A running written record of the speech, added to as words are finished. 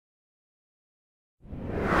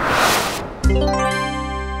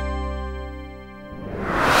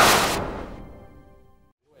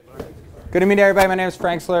Good evening, everybody. My name is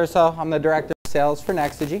Frank Cilurso. I'm the Director of Sales for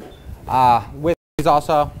Nexogy. With me is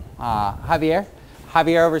also Javier.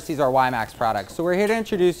 Javier oversees our WiMAX product. So we're here to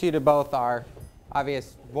introduce you to both our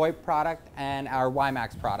obvious VoIP product and our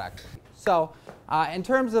WiMAX product. So in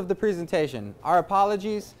terms of the presentation, our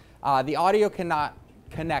apologies. The audio cannot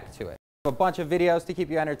connect to it. I have a bunch of videos to keep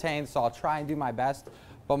you entertained, so I'll try and do my best,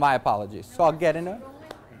 but my apologies. So I'll get into it.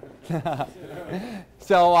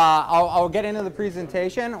 So I'll get into the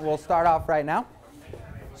presentation. We'll start off right now.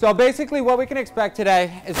 So basically what we can expect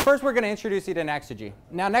today is first we're going to introduce you to Nexogy.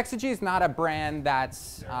 Now Nexogy is not a brand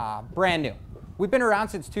that's brand new. We've been around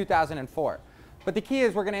since 2004. But the key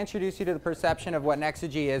is we're going to introduce you to the perception of what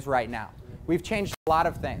Nexogy is right now. We've changed a lot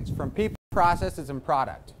of things from people, processes, and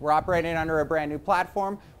product. We're operating under a brand new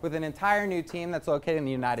platform with an entire new team that's located in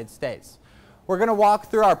the United States. We're going to walk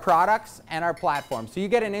through our products and our platform. So you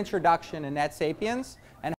get an introduction to NetSapiens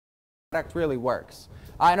and how the product really works.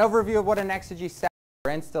 An overview of what a Nexogy set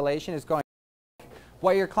or installation is going to be,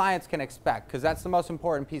 what your clients can expect, because that's the most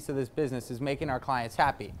important piece of this business, is making our clients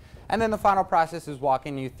happy. And then the final process is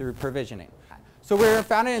walking you through provisioning. So we were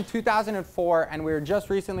founded in 2004, and we were just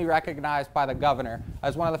recently recognized by the governor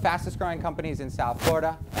as one of the fastest growing companies in South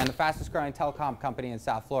Florida and the fastest growing telecom company in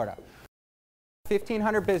South Florida.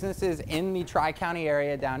 1,500 businesses in the Tri-County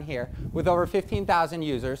area down here with over 15,000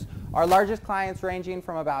 users. Our largest clients ranging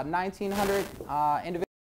from about 1,900 individuals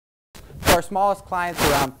to our smallest clients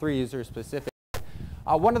around 3 users specifically.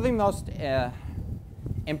 One of the most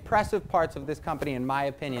impressive parts of this company, in my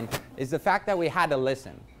opinion, is the fact that we had to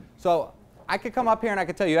listen. So I could come up here and I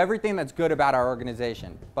could tell you everything that's good about our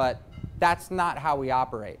organization, but that's not how we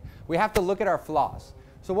operate. We have to look at our flaws.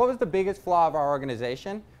 So what was the biggest flaw of our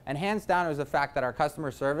organization? And hands down, it was the fact that our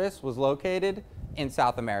customer service was located in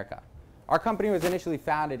South America. Our company was initially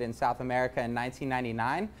founded in South America in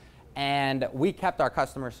 1999, and we kept our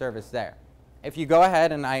customer service there. If you go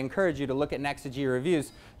ahead, and I encourage you to look at Nexogy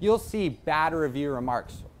reviews, you'll see bad review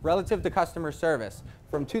remarks relative to customer service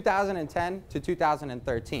from 2010 to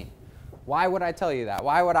 2013. Why would I tell you that?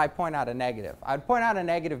 Why would I point out a negative? I'd point out a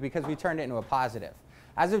negative because we turned it into a positive.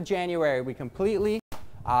 As of January, we completely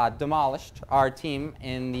demolished our team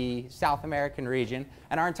in the South American region,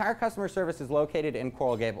 and our entire customer service is located in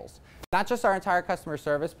Coral Gables. Not just our entire customer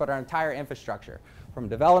service, but our entire infrastructure, from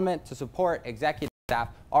development to support, executive staff,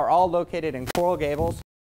 are all located in Coral Gables,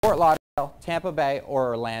 Fort Lauderdale, Tampa Bay, or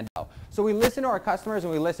Orlando. So we listen to our customers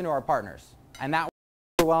and we listen to our partners, and that was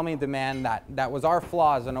the overwhelming demand that was our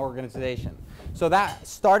flaw as an organization. So that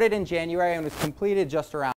started in January and was completed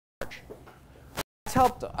just around March. It's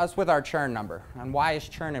helped us with our churn number. And why is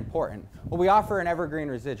churn important? Well, we offer an evergreen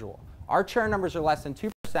residual. Our churn numbers are less than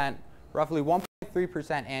 2%, roughly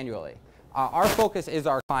 1.3% annually. Our focus is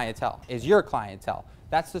our clientele, is your clientele.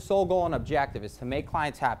 That's the sole goal and objective, is to make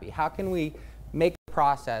clients happy. How can we make the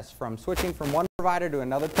process from switching from one provider to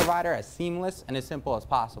another provider as seamless and as simple as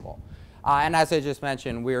possible? And as I just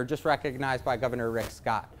mentioned, we were just recognized by Governor Rick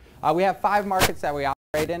Scott. We have 5 markets that we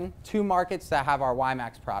operate in, 2 markets that have our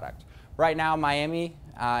WiMAX product. Right now, Miami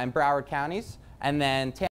and Broward counties, and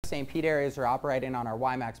then Tampa, St. Pete areas are operating on our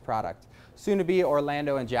WiMAX product. Soon to be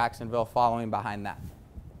Orlando and Jacksonville following behind that.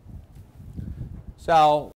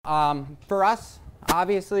 So for us,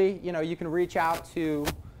 obviously, you can reach out to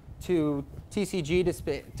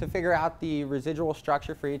TCG to figure out the residual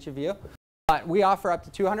structure for each of you. But we offer up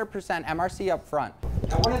to 200% MRC up front.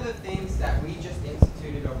 Now, one of the things that we just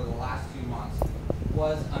instituted over the last 2 months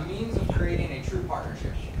was a means of creating a true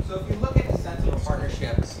partnership. So if you look at the sense of a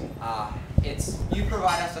partnership, it's you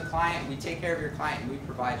provide us a client, we take care of your client, and we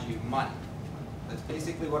provide you money. That's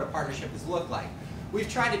basically what a partnership has looked like. We've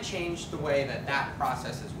tried to change the way that that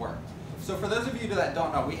process has worked. So for those of you that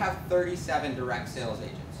don't know, we have 37 direct sales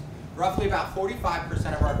agents. Roughly about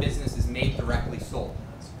 45% of our business is made directly sold.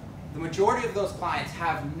 The majority of those clients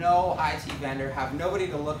have no IT vendor, have nobody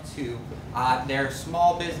to look to. They're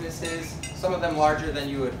small businesses, some of them larger than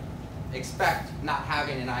you would expect, not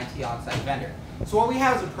having an IT on-site vendor. So what we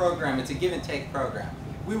have is a program, it's a give and take program.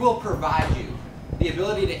 We will provide you the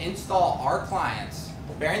ability to install our clients,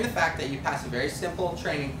 bearing the fact that you pass a very simple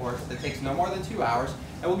training course that takes no more than 2 hours,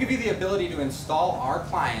 and we'll give you the ability to install our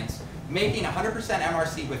clients, making 100%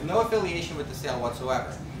 MRC with no affiliation with the sale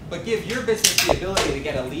whatsoever, but give your business the ability to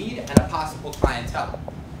get a lead and a possible clientele.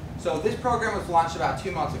 So this program was launched about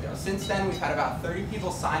 2 months ago. Since then, we've had about 30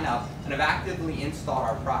 people sign up and have actively installed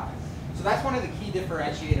our product. So that's one of the key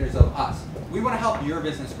differentiators of us. We want to help your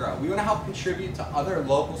business grow. We want to help contribute to other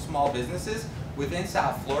local small businesses within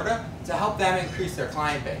South Florida to help them increase their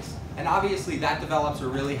client base. And obviously that develops a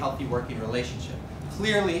really healthy working relationship.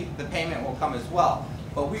 Clearly the payment will come as well,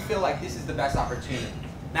 but we feel like this is the best opportunity.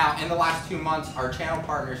 Now, in the last 2 months, our channel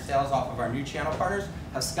partners, sales off of our new channel partners,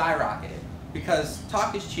 have skyrocketed. Because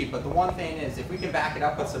talk is cheap, but the one thing is, if we can back it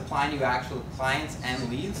up with supplying you actual clients and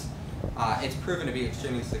leads, it's proven to be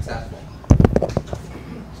extremely successful.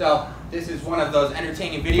 So this is one of those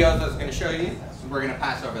entertaining videos I was going to show you. So we're going to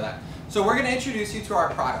pass over that. So we're going to introduce you to our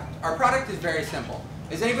product. Our product is very simple.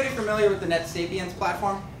 Is anybody familiar with the NetSapiens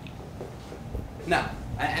platform? No,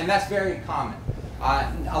 and that's very common.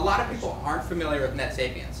 A lot of people aren't familiar with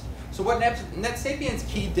NetSapiens. So what NetSapiens'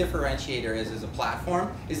 key differentiator is as a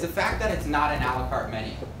platform is the fact that it's not an a la carte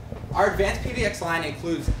menu. Our advanced PBX line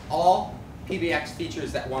includes all PBX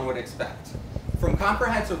features that one would expect. From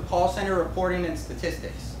comprehensive call center reporting and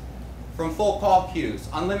statistics, from full call queues,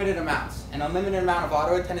 unlimited amounts, an unlimited amount of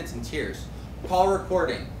auto attendance and tiers, call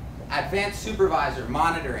recording, advanced supervisor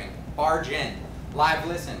monitoring, barge in, live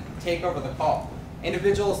listen, take over the call,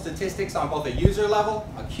 individual statistics on both a user level,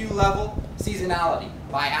 a queue level, seasonality,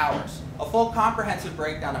 by hours, a full comprehensive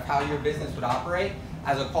breakdown of how your business would operate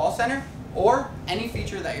as a call center, or any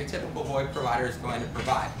feature that your typical VoIP provider is going to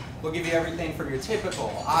provide. We'll give you everything from your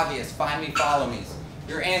typical, obvious, find me, follow me's,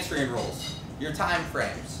 your answering rules, your time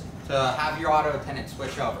frames, to have your auto attendant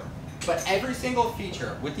switch over. But every single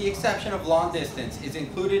feature, with the exception of long distance, is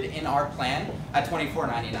included in our plan at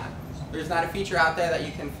 $24.99. There's not a feature out there that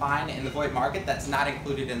you can find in the VoIP market that's not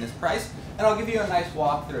included in this price, and I'll give you a nice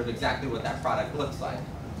walkthrough of exactly what that product looks like.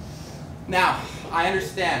 Now, I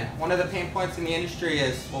understand one of the pain points in the industry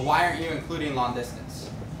is, well, why aren't you including long distance?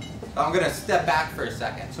 So I'm going to step back for a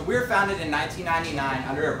second. So we were founded in 1999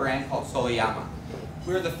 under a brand called Soliyama.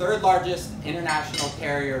 We're the 3rd largest international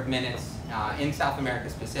carrier of minutes in South America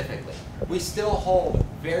specifically. We still hold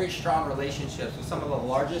very strong relationships with some of the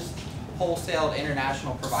largest wholesale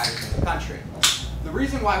international providers in the country. The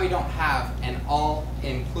reason why we don't have an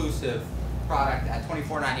all-inclusive product at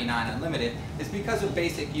 $24.99 unlimited is because of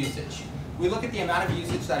basic usage. We look at the amount of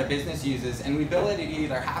usage that a business uses and we bill it at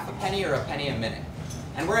either half a penny or a penny a minute.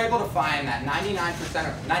 And we're able to find that 99%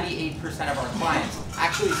 or 98% of our clients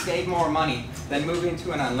actually save more money than moving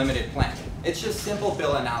to an unlimited plan. It's just simple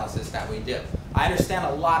bill analysis that we do. I understand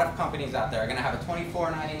a lot of companies out there are going to have a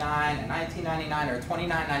 $24.99, a $19.99, or a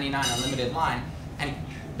 $29.99 unlimited line, and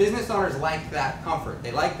business owners like that comfort.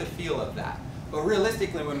 They like the feel of that. But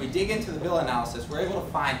realistically, when we dig into the bill analysis, we're able to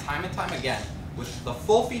find time and time again with the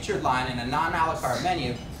full featured line and a non-a la carte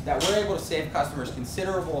menu that we're able to save customers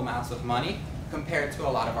considerable amounts of money compared to a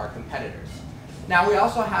lot of our competitors. Now we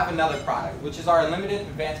also have another product, which is our unlimited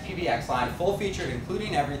advanced PBX line, full featured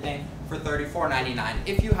including everything for $34.99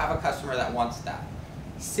 if you have a customer that wants that.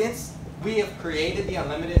 Since we have created the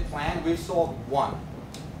unlimited plan, we've sold one.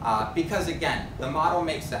 Because again, the model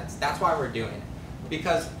makes sense. That's why we're doing it.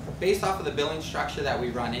 Because based off of the billing structure that we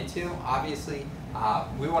run into, obviously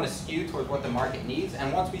we want to skew towards what the market needs,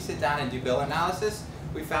 and once we sit down and do bill analysis,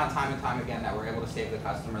 we found time and time again that we're able to save the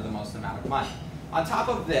customer the most amount of money. On top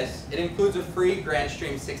of this, it includes a free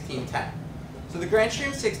GrandStream 1610. So the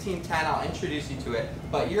GrandStream 1610, I'll introduce you to it,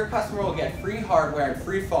 but your customer will get free hardware and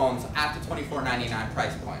free phones at the $24.99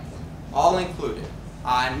 price point, all included.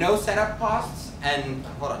 No setup costs and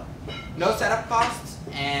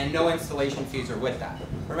no installation fees are with that.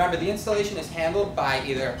 Remember, the installation is handled by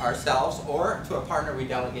either ourselves or to a partner we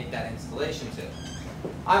delegate that installation to.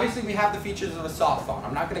 Obviously, we have the features of a soft phone.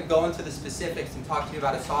 I'm not going to go into the specifics and talk to you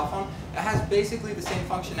about a soft phone. It has basically the same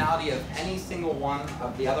functionality of any single one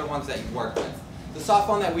of the other ones that you work with. The soft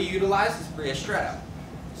phone that we utilize is Estretto.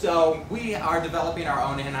 So we are developing our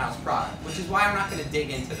own in-house product, which is why I'm not going to dig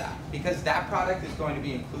into that, because that product is going to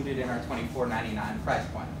be included in our $24.99 price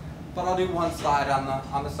point. But I'll do one slide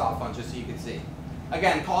on the soft phone just so you can see.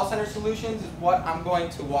 Again, call center solutions is what I'm going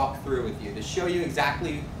to walk through with you to show you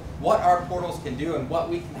exactly what our portals can do and what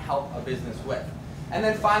we can help a business with. And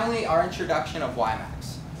then finally, our introduction of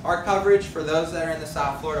WiMAX. Our coverage for those that are in the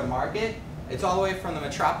South Florida market, it's all the way from the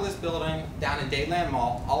Metropolis building down in Dadeland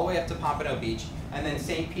Mall, all the way up to Pompano Beach, and then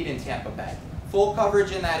St. Pete in Tampa Bay. Full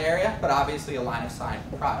coverage in that area, but obviously a line of sight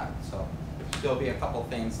product. So there'll be a couple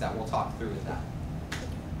things that we'll talk through with that.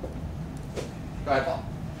 Go ahead, Paul.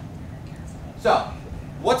 So,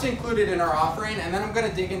 what's included in our offering, and then I'm going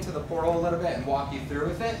to dig into the portal a little bit and walk you through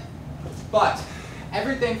with it. But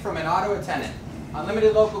everything from an auto attendant,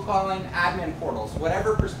 unlimited local calling, admin portals,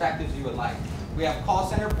 whatever perspectives you would like. We have call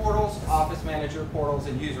center portals, office manager portals,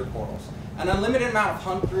 and user portals. An unlimited amount of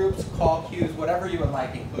hunt groups, call queues, whatever you would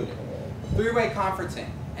like included. Three-way conferencing,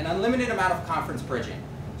 an unlimited amount of conference bridging.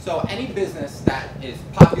 So any business that is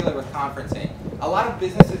popular with conferencing, a lot of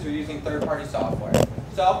businesses are using third-party software.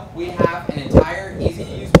 So we have an entire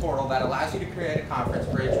easy-to-use portal that allows you to create a conference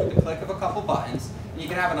bridge with the click of a couple buttons. You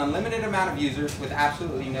can have an unlimited amount of users with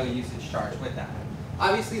absolutely no usage charge with that.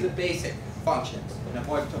 Obviously, the basic functions in a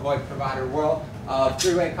VoIP-to-VoIP provider world of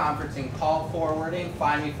three-way conferencing, call forwarding,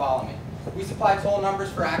 find me, follow me. We supply toll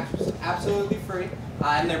numbers for absolutely free,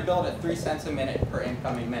 and they're billed at 3 cents a minute per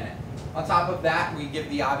incoming minute. On top of that, we give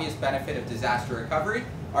the obvious benefit of disaster recovery.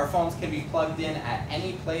 Our phones can be plugged in at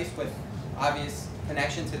any place with obvious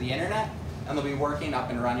connection to the internet, and they'll be working up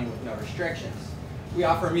and running with no restrictions. We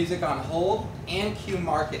offer music on hold and queue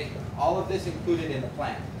marketing, all of this included in the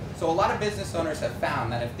plan. So a lot of business owners have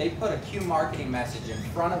found that if they put a queue marketing message in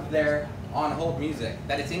front of their on-hold music,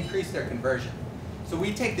 that it's increased their conversion. So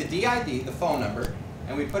we take the DID, the phone number,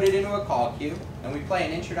 and we put it into a call queue, and we play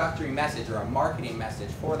an introductory message or a marketing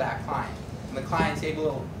message for that client. And the client's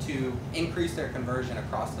able to increase their conversion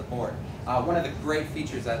across the board. One of the great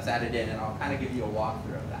features that's added in, and I'll kind of give you a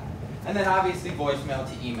walkthrough of that. And then obviously voicemail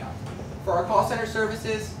to email. For our call center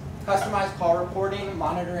services, customized call reporting,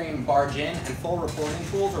 monitoring, barge in, and full reporting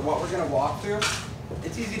tools are what we're going to walk through.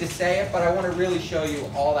 It's easy to say it, but I want to really show you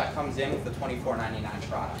all that comes in with the $24.99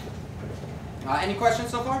 product. Any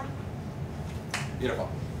questions so far? Beautiful.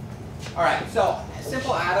 All right, so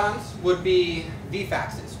simple add-ons would be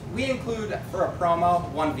VFAXs. We include, for a promo,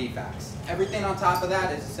 1 VFAX. Everything on top of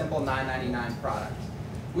that is a simple $9.99 product.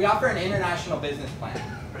 We offer an international business plan.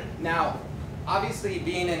 Now, obviously,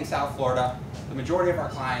 being in South Florida, the majority of our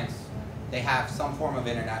clients, they have some form of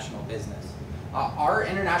international business. Our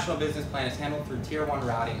international business plan is handled through Tier 1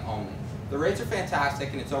 routing only. The rates are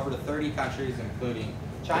fantastic, and it's over to 30 countries, including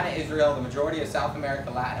China, Israel, the majority of South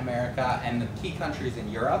America, Latin America, and the key countries in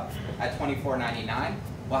Europe at $24.99.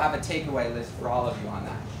 We'll have a takeaway list for all of you on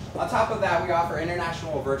that. On top of that, we offer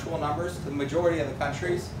international virtual numbers to the majority of the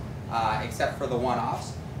countries, except for the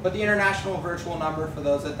one-offs. But the international virtual number, for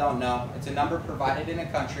those that don't know, it's a number provided in a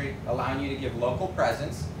country allowing you to give local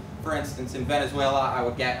presence. For instance, in Venezuela, I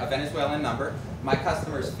would get a Venezuelan number. My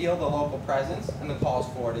customers feel the local presence, and the call is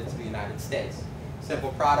forwarded to the United States.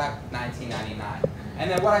 Simple product, $19.99. And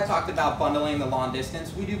then what I talked about bundling the long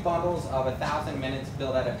distance, we do bundles of 1,000 minutes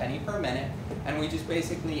billed at a penny per minute, and we just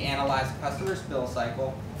basically analyze the customer's bill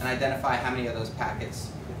cycle and identify how many of those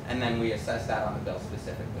packets, and then we assess that on the bill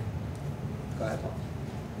specifically. Go ahead, Paul.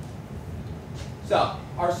 So,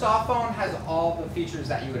 our soft phone has all the features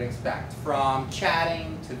that you would expect, from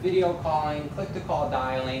chatting to video calling, click-to-call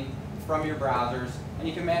dialing from your browsers, and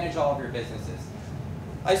you can manage all of your businesses.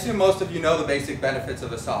 I assume most of you know the basic benefits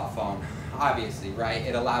of a soft phone, obviously, right?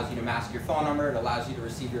 It allows you to mask your phone number, it allows you to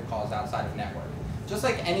receive your calls outside of network. Just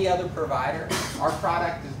like any other provider, our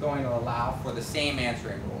product is going to allow for the same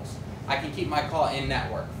answering rules. I can keep my call in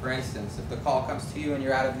network. For instance, if the call comes to you and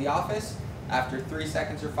you're out of the office, after 3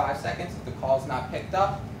 seconds or 5 seconds, if the call's not picked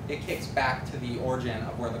up, it kicks back to the origin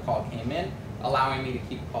of where the call came in, allowing me to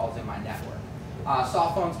keep calls in my network.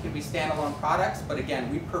 Soft phones can be standalone products, but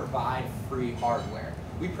again, we provide free hardware.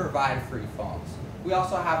 We provide free phones. We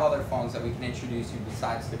also have other phones that we can introduce you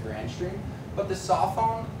besides the Grand Stream, but the soft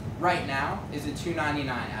phone right now is a $2.99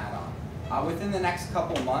 add-on. Within the next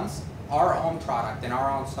couple months, our own product and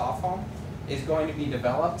our own soft phone is going to be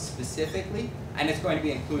developed specifically, and it's going to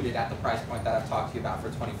be included at the price point that I've talked to you about for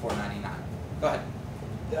 $24.99. Go ahead.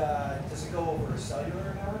 Does it go over a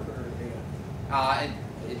cellular network or data?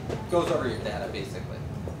 It goes over your data, basically.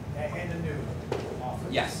 And the new offer?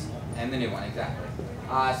 Yes, and the new one, exactly.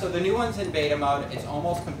 So the new one's in beta mode. It's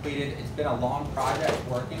almost completed. It's been a long project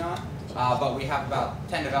working on, but we have about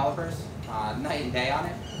 10 developers, night and day on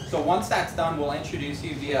it. So once that's done, we'll introduce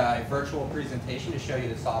you via a virtual presentation to show you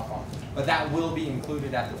the soft phone. But that will be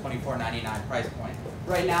included at the $24.99 price point.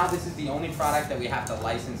 Right now, this is the only product that we have to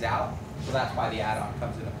license out, so that's why the add-on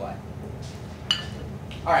comes into play.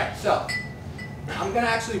 All right, so I'm going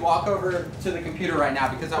to actually walk over to the computer right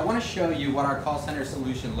now because I want to show you what our call center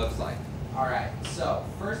solution looks like. All right, so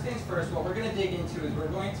first things first, what we're going to dig into is we're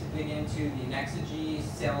going to dig into the Nexogy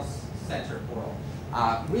Sales Center portal.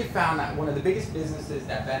 We've found that one of the biggest businesses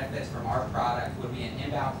that benefits from our product would be an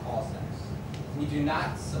inbound call centers. We do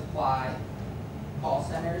not supply call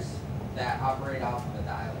centers that operate off of a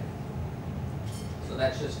dialer. So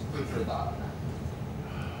that's just food for thought on that.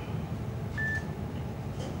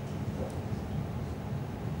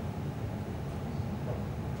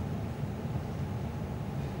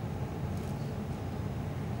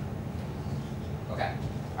 Okay,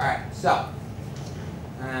 all right, so,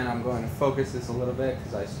 and I'm going to focus this a little bit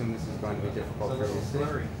because I assume this is going to be difficult for you to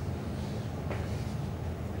see.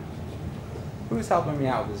 Who's helping me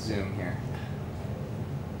out with Zoom here?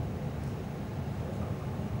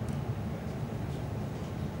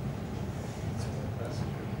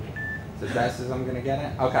 It's the best as I'm going to get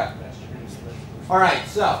it? Okay. All right,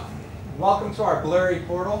 so Welcome to our blurry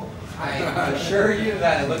portal. I assure you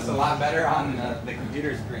that it looks a lot better on the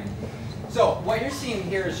computer screen. So what you're seeing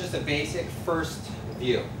here is just a basic first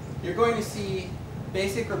view. You're going to see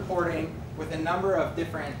basic reporting with a number of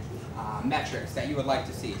different metrics that you would like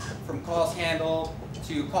to see, from calls handled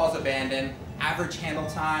to calls abandoned, average handle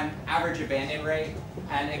time, average abandon rate.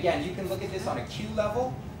 And again, you can look at this on a queue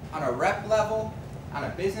level, on a rep level, on a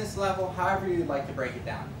business level, however you'd like to break it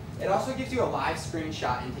down. It also gives you a live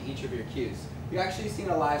screenshot into each of your queues. You've actually seen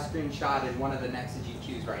a live screenshot in one of the Nexogy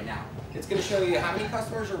queues right now. It's going to show you how many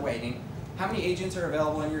customers are waiting, how many agents are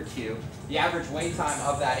available in your queue, the average wait time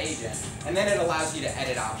of that agent, and then it allows you to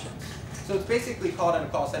edit options. So it's basically called in a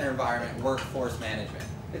call center environment workforce management.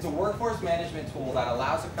 It's a workforce management tool that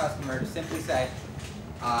allows a customer to simply say,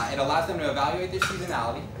 it allows them to evaluate their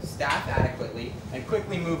seasonality, staff adequately, and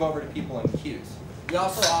quickly move over to people in queues. We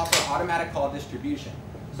also offer automatic call distribution.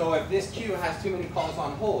 So if this queue has too many calls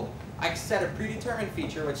on hold, I can set a predetermined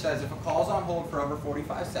feature which says if a call is on hold for over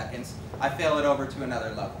 45 seconds, I fail it over to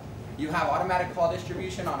another level. You have automatic call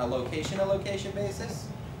distribution on a location-to-location basis,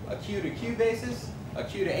 a queue-to-queue basis, a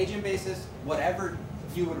queue-to-agent basis, whatever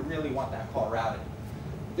you would really want that call routed.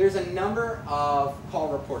 There's a number of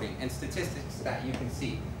call reporting and statistics that you can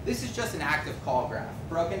see. This is just an active call graph,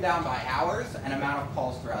 broken down by hours and amount of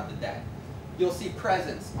calls throughout the day. You'll see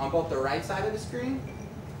presence on both the right side of the screen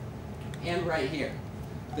and right here.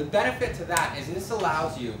 The benefit to that is this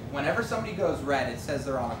allows you, whenever somebody goes red, it says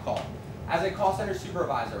they're on a call. As a call center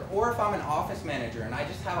supervisor, or if I'm an office manager and I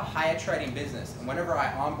just have a high attriting business, and whenever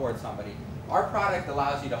I onboard somebody, our product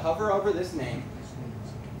allows you to hover over this name,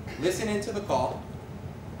 listen into the call.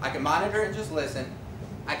 I can monitor and just listen.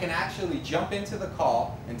 I can actually jump into the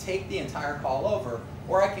call and take the entire call over,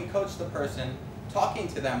 or I can coach the person talking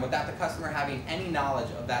to them without the customer having any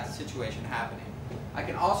knowledge of that situation happening. I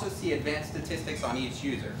can also see advanced statistics on each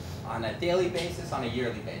user, on a daily basis, on a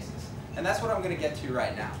yearly basis. And that's what I'm going to get to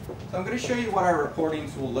right now. So I'm going to show you what our reporting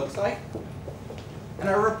tool looks like. And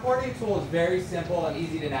our reporting tool is very simple and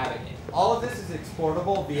easy to navigate. All of this is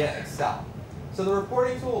exportable via Excel. So the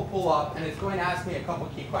reporting tool will pull up and it's going to ask me a couple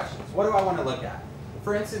key questions. What do I want to look at?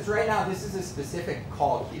 For instance, right now this is a specific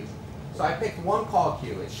call queue. So I picked one call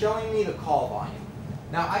queue. It's showing me the call volume.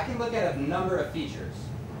 Now I can look at a number of features,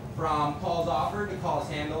 from calls offered to calls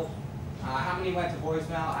handled, how many went to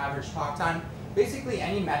voicemail, average talk time. Basically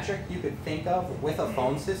any metric you could think of with a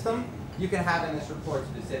phone system, you can have in this report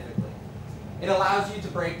specifically. It allows you to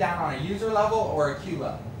break down on a user level or a queue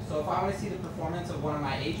level. So if I want to see the performance of one of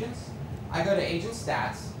my agents, I go to agent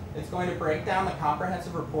stats. It's going to break down the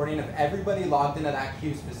comprehensive reporting of everybody logged into that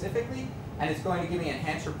queue specifically, and it's going to give me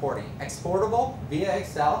enhanced reporting, exportable via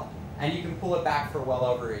Excel, and you can pull it back for well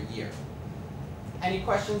over a year. Any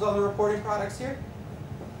questions on the reporting products here?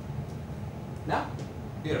 No?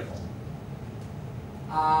 Beautiful.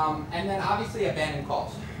 And then obviously abandoned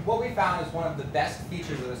calls. What we found is one of the best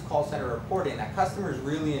features of this call center reporting that customers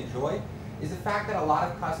really enjoy is the fact that a lot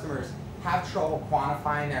of customers have trouble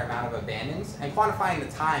quantifying their amount of abandons and quantifying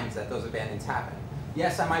the times that those abandons happen.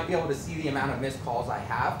 Yes, I might be able to see the amount of missed calls I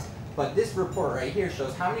have, but this report right here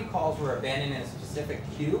shows how many calls were abandoned in a specific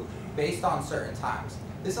queue based on certain times.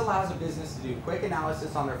 This allows a business to do quick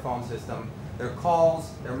analysis on their phone system, their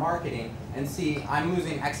calls, their marketing, and see I'm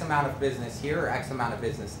losing X amount of business here or X amount of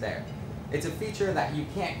business there. It's a feature that you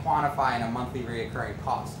can't quantify in a monthly recurring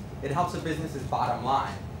cost. It helps a business's bottom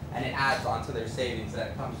line, and it adds on to their savings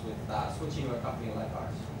that comes with switching to a company like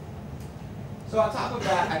ours. So on top of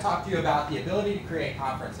that, I talked to you about the ability to create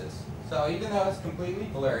conferences. So even though it's completely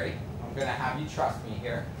blurry, I'm going to have you trust me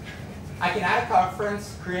here. I can add a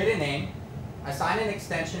conference, create a name, assign an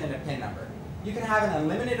extension and a PIN number. You can have an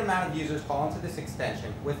unlimited amount of users call into this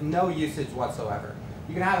extension with no usage whatsoever.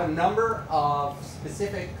 You can have a number of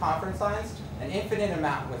specific conference lines, an infinite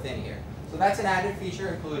amount within here. So that's an added feature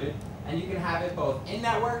included, and you can have it both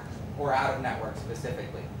in-network or out-of-network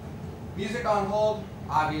specifically. Music on hold,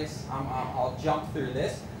 obvious, I'll jump through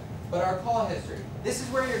this, but our call history. This is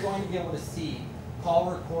where you're going to be able to see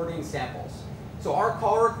call recording samples. So our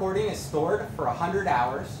call recording is stored for 100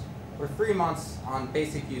 hours or 3 months on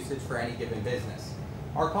basic usage for any given business.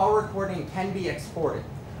 Our call recording can be exported,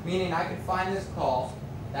 meaning I could find this call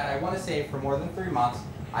that I want to save for more than 3 months.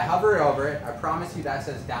 I hover over it. I promise you that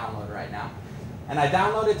says download right now. And I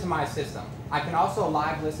download it to my system. I can also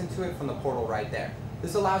live listen to it from the portal right there.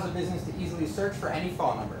 This allows a business to easily search for any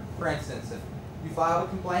phone number. For instance, if you file a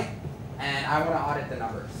complaint and I want to audit the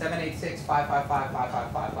number,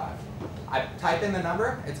 786-555-5555. I type in the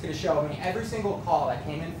number, it's going to show me every single call that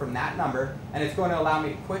came in from that number, and it's going to allow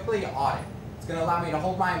me to quickly audit. It's going to allow me to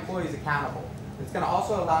hold my employees accountable. It's going to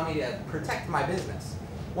also allow me to protect my business.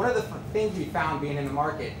 One of the things we found being in the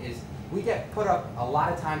market is we get put up a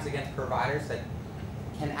lot of times against providers that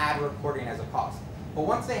can add reporting as a cost. But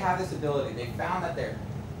once they have this ability, they found that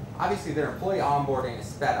obviously their employee onboarding is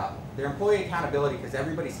sped up. Their employee accountability, because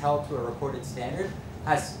everybody's held to a reported standard,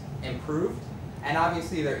 has improved. And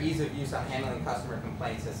obviously their ease of use on handling customer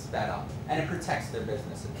complaints has sped up. And it protects their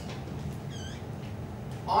businesses.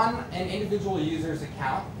 On an individual user's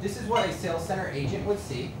account, this is what a sales center agent would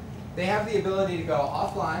see. They have the ability to go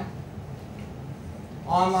offline,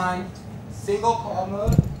 online, single call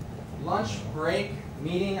mode, lunch, break,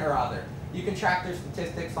 meeting, or other. You can track their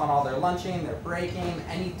statistics on all their lunching, their breaking,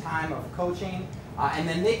 any time of coaching, and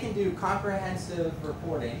then they can do comprehensive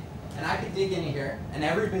reporting. And I could dig in here, and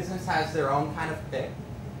every business has their own kind of pick.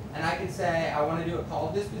 And I could say, I want to do a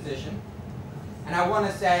call disposition, and I want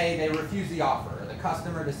to say they refuse the offer, or the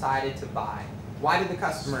customer decided to buy. Why did the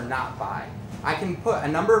customer not buy? I can put a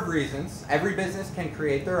number of reasons. Every business can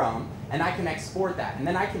create their own, and I can export that. And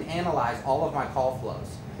then I can analyze all of my call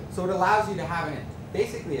flows. So it allows you to have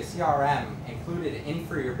basically a CRM included in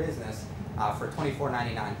for your business for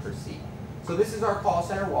 $24.99 per seat. So this is our call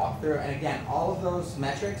center walkthrough, and again, all of those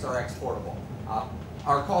metrics are exportable.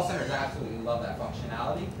 Our call centers absolutely love that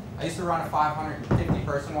functionality. I used to run a 550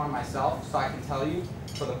 person one myself, so I can tell you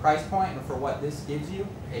for the price point and for what this gives you,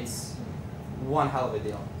 it's one hell of a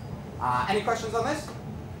deal. Any questions on this?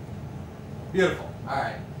 Beautiful. All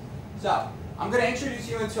right. So I'm going to introduce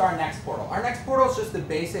you into our next portal. Our next portal is just the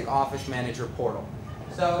basic Office Manager portal.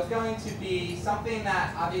 So it's going to be something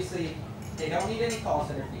that obviously they don't need any call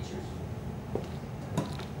center features.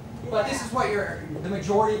 But this is what the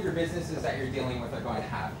majority of your businesses that you're dealing with are going to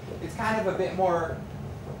have. It's kind of a bit more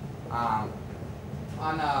I'd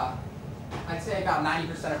say about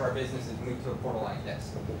 90% of our businesses move to a portal like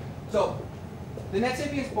this. So the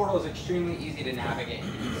NetSapiens portal is extremely easy to navigate.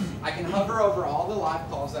 I can hover over all the live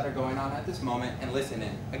calls that are going on at this moment and listen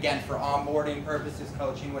in. Again, for onboarding purposes,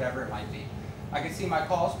 coaching, whatever it might be. I can see my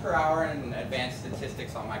calls per hour and advanced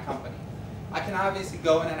statistics on my company. I can obviously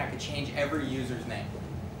go in and I can change every user's name.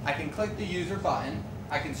 I can click the user button.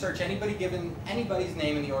 I can search anybody's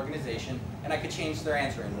name in the organization, and I could change their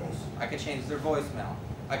answering rules. I could change their voicemail.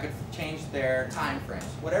 I could change their time frames,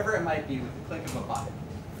 whatever it might be with the click of a button.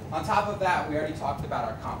 On top of that, we already talked about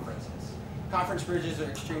our conferences. Conference bridges are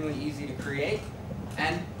extremely easy to create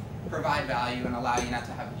and provide value and allow you not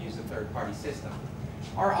to have to use a third-party system.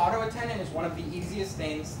 Our auto attendant is one of the easiest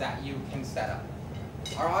things that you can set up.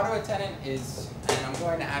 Our auto attendant is, and I'm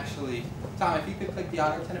going to actually, Tom, if you could click the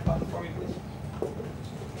auto attendant button for me, please.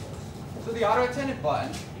 So the auto attendant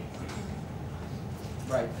button,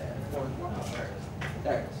 right there.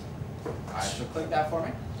 There it is. All right, so click that for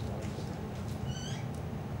me.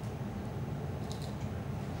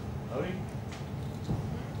 Loading?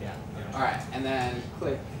 Yeah. All right, and then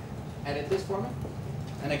click edit this for me.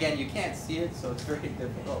 And again, you can't see it, so it's very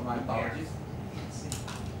difficult. My apologies.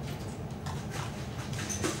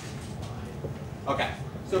 Okay,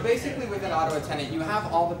 so basically with an auto attendant, you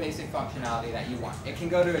have all the basic functionality that you want. It can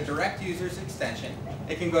go to a direct user's extension.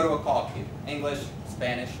 It can go to a call queue, English,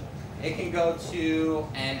 Spanish. It can go to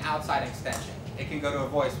an outside extension. It can go to a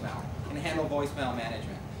voicemail. It can handle voicemail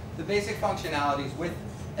management. The basic functionalities with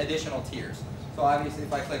additional tiers. So obviously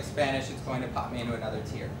if I click Spanish, it's going to pop me into another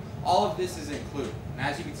tier. All of this is included. And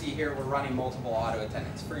as you can see here, we're running multiple auto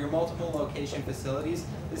attendants. For your multiple location facilities,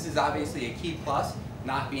 this is obviously a key plus,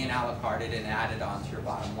 not being a la carted and added onto your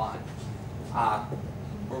bottom line.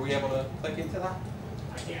 Were we able to click into that?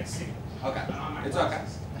 I can't see. Okay, it's okay.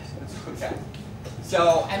 It's okay.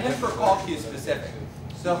 So, and then for call queue specific.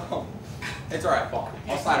 So, it's all right, Paul.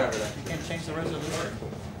 I'll slide over there. You can change the resolution.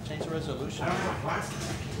 Change the resolution. I don't have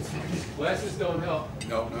glasses. Glasses don't help.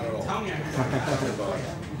 No, not at all. Tell me I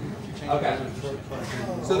have. Okay.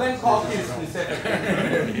 So then call queue specific.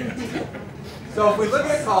 So if we look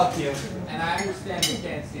at a call queue, and I understand you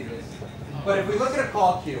can't see this, but if we look at a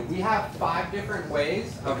call queue, we have 5 different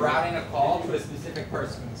ways of routing a call to a specific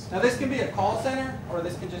person. Now this can be a call center, or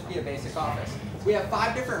this can just be a basic office. We have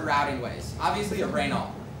 5 different routing ways. Obviously a rain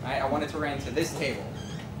all, right? I want it to rain to this table.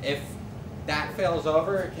 If that fails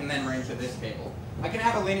over, it can then rain to this table. I can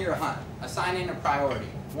have a linear hunt, assigning a priority.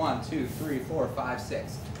 1, 2, 3, 4, 5,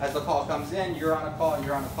 6. As the call comes in, you're on a call,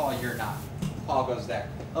 you're not. Call goes there.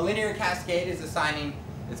 A linear cascade is assigning,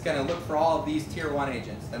 it's going to look for all of these tier 1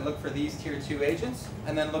 agents, then look for these tier 2 agents,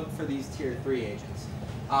 and then look for these tier 3 agents.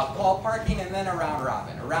 Call parking and then a round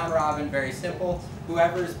robin. A round robin, very simple.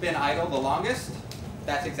 Whoever's been idle the longest,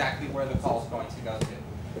 that's exactly where the call's going to go to.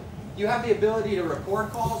 You have the ability to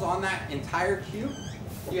record calls on that entire queue.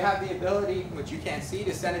 You have the ability, which you can't see,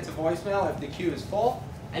 to send it to voicemail if the queue is full.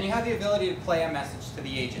 and you have the ability to play a message to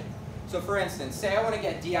the agent. So for instance, say I want to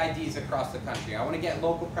get DIDs across the country. I want to get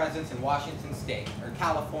local presence in Washington State, or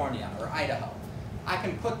California, or Idaho. I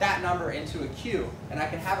can put that number into a queue, and I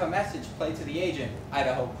can have a message play to the agent,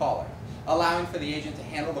 Idaho caller, allowing for the agent to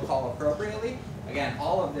handle the call appropriately. Again,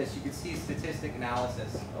 all of this, you can see statistic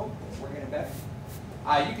analysis. Oh, we're getting better.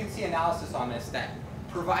 You can see analysis on this that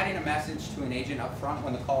providing a message to an agent up front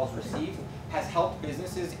when the call is received has helped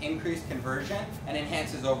businesses increase conversion and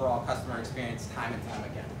enhances overall customer experience time and time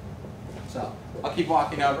again. So I'll keep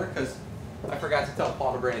walking over because I forgot to tell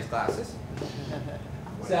Paul to bring his glasses.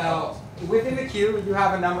 So within the queue, you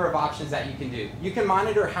have a number of options that you can do. You can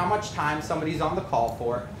monitor how much time somebody's on the call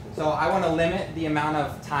for. So I want to limit the amount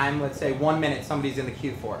of time, let's say 1 minute somebody's in the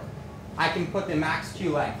queue for. I can put the max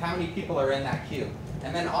queue length, how many people are in that queue.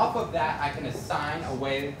 And then off of that, I can assign a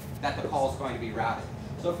way that the call is going to be routed.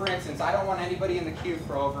 So for instance, I don't want anybody in the queue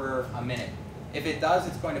for over a minute. If it does,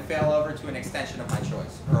 it's going to fail over to an extension of my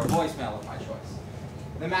choice, or a voicemail of my choice.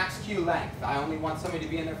 The max queue length, I only want somebody to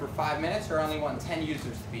be in there for 5 minutes, or I only want 10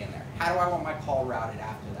 users to be in there. How do I want my call routed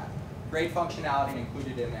after that? Great functionality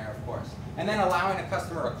included in there, of course. And then allowing a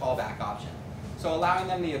customer a callback option. So allowing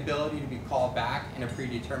them the ability to be called back in a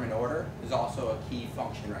predetermined order is also a key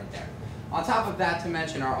function right there. On top of that, to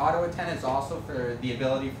mention, our auto attendant is also for the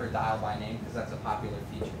ability for dial by name, because that's a popular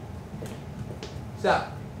feature. So,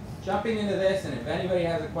 jumping into this, and if anybody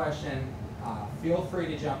has a question, feel free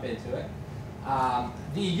to jump into it.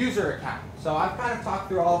 The user account. So I've kind of talked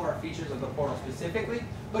through all of our features of the portal specifically,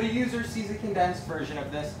 but a user sees a condensed version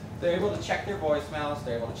of this. They're able to check their voicemails,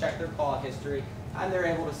 they're able to check their call history, and they're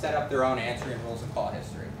able to set up their own answering rules of call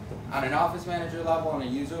history. On an office manager level and a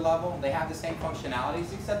user level, they have the same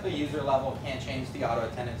functionalities, except the user level can't change the auto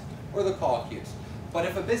attendants or the call queues. But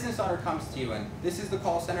if a business owner comes to you and this is the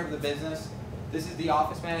call center of the business, this is the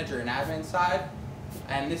office manager and admin side,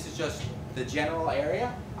 and this is just the general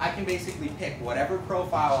area, I can basically pick whatever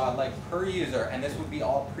profile I'd like per user, and this would be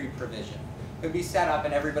all pre-provisioned. It would be set up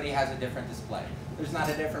and everybody has a different display. There's not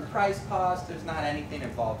a different price cost, there's not anything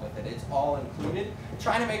involved with it. It's all included,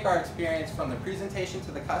 trying to make our experience from the presentation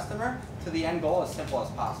to the customer to the end goal as simple as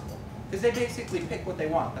possible. Because they basically pick what they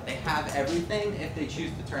want, but they have everything if they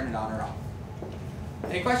choose to turn it on or off.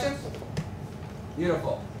 Any questions?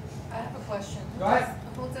 Beautiful. I have a question. Go ahead.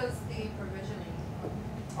 Who does the provisioning?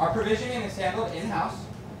 Our provisioning is handled in-house.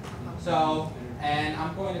 So, and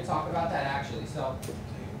I'm going to talk about that actually. So,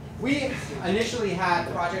 we initially had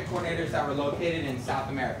project coordinators that were located in South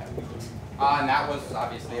America. And that was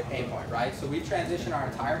obviously a pain point, right? So we transitioned our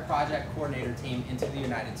entire project coordinator team into the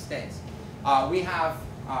United States. We have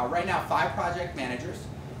right now 5 project managers,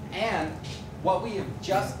 and what we have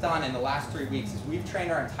just done in the last 3 weeks is we've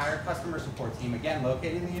trained our entire customer support team, again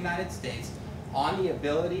located in the United States, on the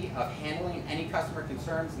ability of handling any customer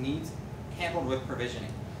concerns, needs handled with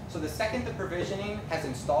provisioning. So the second the provisioning has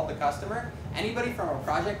installed the customer, anybody from a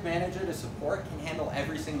project manager to support can handle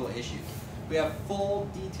every single issue. We have full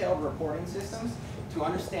detailed reporting systems to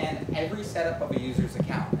understand every setup of a user's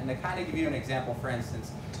account. And to kind of give you an example, for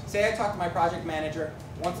instance, say I talk to my project manager,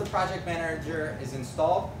 once the project manager is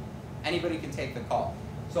installed, anybody can take the call.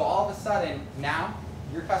 So all of a sudden, now,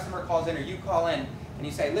 your customer calls in or you call in and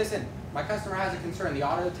you say, listen, my customer has a concern, the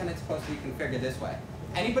auto attendant's supposed to be configured this way.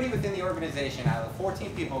 Anybody within the organization, out of the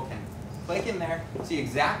 14 people, can click in there, see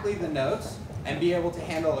exactly the notes, and be able to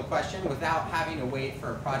handle the question without having to wait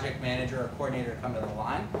for a project manager or coordinator to come to the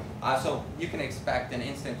line. So you can expect an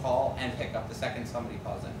instant call and pick up the second somebody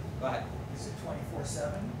calls in. Go ahead. Is it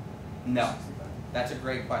 24/7? No, that's a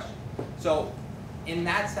great question. So in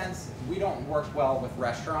that sense, we don't work well with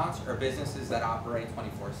restaurants or businesses that operate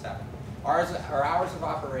 24/7. Our hours of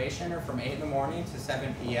operation are from 8 in the morning to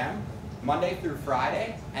 7 p.m., Monday through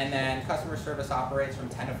Friday, and then customer service operates from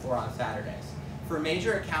 10 to 4 on Saturdays. For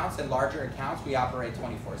major accounts and larger accounts, we operate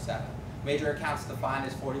 24/7. Major accounts defined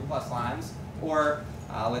as 40+ lines, or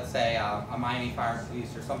let's say a Miami Fire and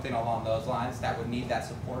Police or something along those lines that would need that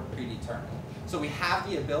support predetermined. So we have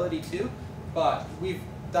the ability to, but we've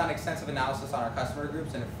done extensive analysis on our customer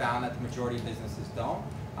groups and have found that the majority of businesses don't.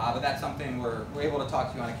 But that's something we're able to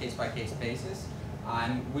talk to you on a case-by-case basis.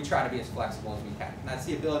 And we try to be as flexible as we can. And that's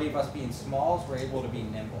the ability of us being small, is we're able to be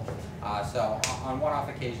nimble. So on one-off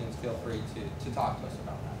occasions, feel free to talk to us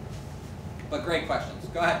about that. But great questions.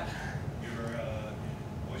 Go ahead. Your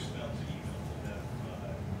voicemail to email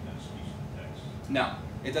have speech to text? No,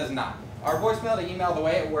 it does not. Our voicemail to email, the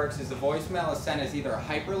way it works is the voicemail is sent as either a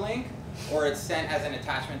hyperlink or it's sent as an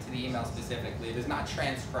attachment to the email specifically. It does not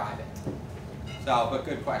transcribe it. So, but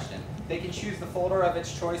good question. They can choose the folder of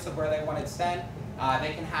its choice of where they want it sent.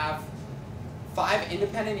 They can have 5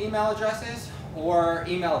 independent email addresses or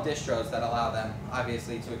email distros that allow them,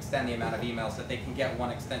 obviously, to extend the amount of emails that they can get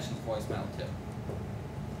one extension's voicemail to.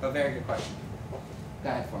 But very good question. Go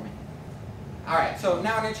ahead for me. All right, so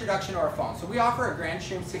now an introduction to our phone. So we offer a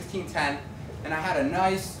GrandStream 1610, and I had a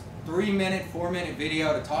nice 3-minute, 4-minute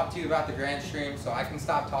video to talk to you about the GrandStream, so I can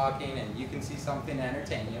stop talking and you can see something to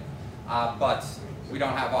entertain you. But we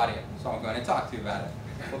don't have audio, so I'm going to talk to you about it.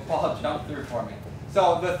 But Paul, jump through for me.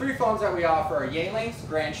 So the 3 phones that we offer are Yealinks,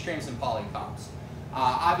 GrandStreams, and Polycoms.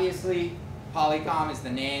 Obviously, Polycom is the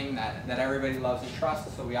name that everybody loves and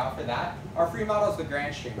trusts, so we offer that. Our free model is the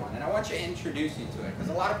GrandStream one, and I want to introduce you to it, because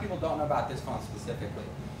a lot of people don't know about this phone specifically.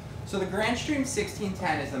 So the GrandStream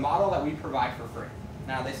 1610 is the model that we provide for free.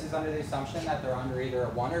 Now this is under the assumption that they're under either a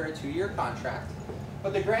 1 or a 2-year contract.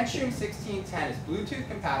 But the GrandStream 1610 is Bluetooth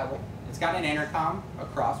compatible. It's got an intercom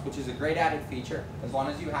across, which is a great added feature as long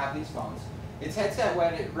as you have these phones. It's headset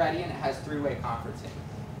ready and it has 3-way conferencing.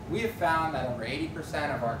 We have found that over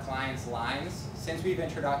 80% of our clients' lines, since we've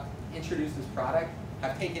introduced this product,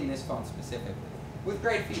 have taken this phone specifically, with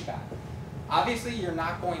great feedback. Obviously, you're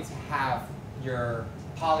not going to have your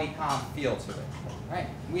Polycom feel to it, right?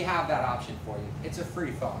 We have that option for you. It's a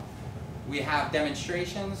free phone. We have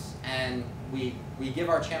demonstrations, and we give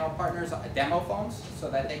our channel partners demo phones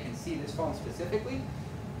so that they can see this phone specifically.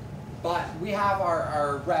 But we have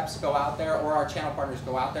our reps go out there, or our channel partners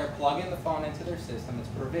go out there, plug in the phone into their system, it's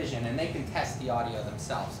provisioned, and they can test the audio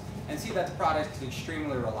themselves and see that the product is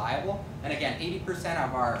extremely reliable. And again, 80%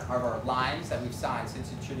 of our lines that we've signed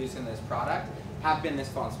since introducing this product have been this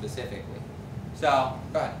phone specifically. So,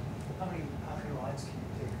 go ahead. How many lines can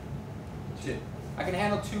you take? 2. I can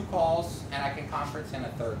handle 2 calls, and I can conference in a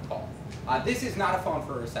 3rd call. This is not a phone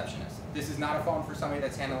for a receptionist. This is not a phone for somebody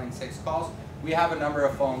that's handling 6 calls. We have a number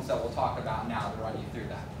of phones that we'll talk about now to run you through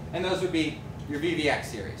that. And those would be your VVX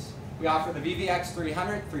series. We offer the VVX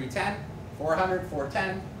 300, 310, 400,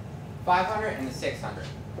 410, 500, and the 600.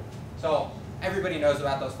 So everybody knows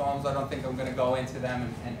about those phones. I don't think I'm going to go into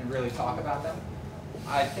them and really talk about them.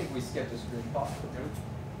 I think we skipped a screen call.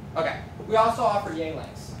 Okay. We also offer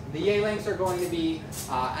Yealinks. The Yealinks are going to be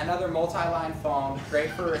another multi-line phone,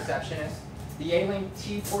 great for a receptionist. The Yealink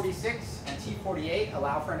T46 and T48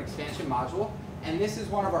 allow for an expansion module, and this is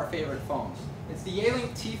one of our favorite phones. It's the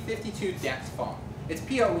Yealink T52 DEX phone. It's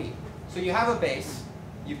PoE. So you have a base,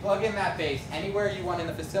 you plug in that base anywhere you want in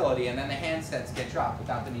the facility, and then the handsets get dropped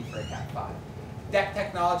without the need for a Cat5. DEC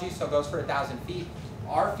technology, so it goes for 1,000 feet.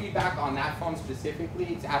 Our feedback on that phone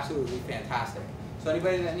specifically is absolutely fantastic. So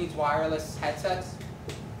anybody that needs wireless headsets,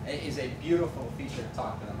 it is a beautiful feature to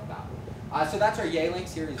talk to them about. So that's our Yealink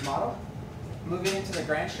series model. Moving into the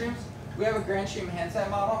GrandStreams, we have a GrandStream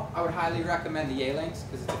handset model. I would highly recommend the Yealinks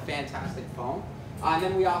because it's a fantastic phone. And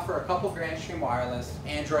then we offer a couple GrandStream wireless,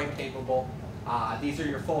 Android capable. These are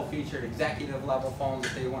your full-featured executive level phones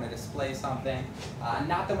if they want to display something.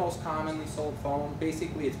 Not the most commonly sold phone.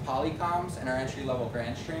 Basically, it's Polycoms and our entry-level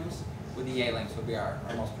GrandStreams, with the Yealinks would be our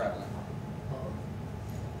most prevalent.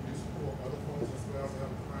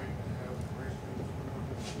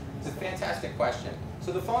 It's a fantastic question.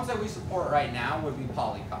 So the phones that we support right now would be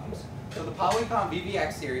Polycoms. So the Polycom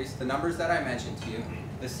VVX series, the numbers that I mentioned to you,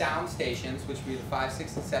 the sound stations, which would be the 5,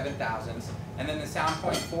 6, and 7,000s, and then the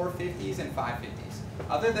SoundPoint 450s and 550s.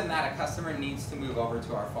 Other than that, a customer needs to move over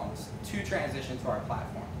to our phones to transition to our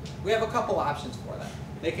platform. We have a couple options for them.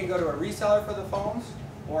 They can go to a reseller for the phones,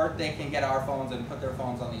 or they can get our phones and put their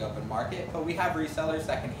phones on the open market. But we have resellers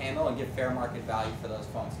that can handle and give fair market value for those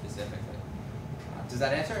phones specifically. Does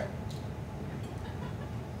that answer it?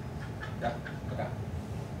 Yeah. Okay.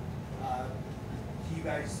 Do you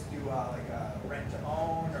guys do like a rent to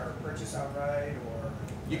own or purchase outright, or?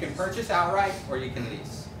 You can purchase outright or you can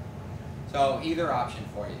lease. So either option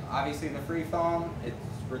for you. Obviously the free phone, it's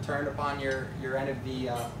returned upon your end of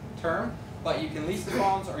the term, but you can lease the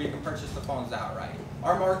phones or you can purchase the phones outright.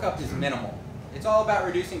 Our markup is minimal. It's all about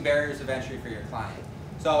reducing barriers of entry for your client.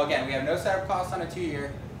 So again, we have no setup costs on a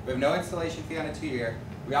 2-year. We have no installation fee on a 2-year.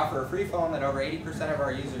 We offer a free phone that over 80% of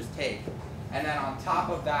our users take. And then on top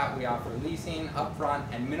of that, we offer leasing, upfront,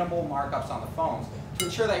 and minimal markups on the phones to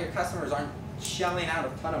ensure that your customers aren't shelling out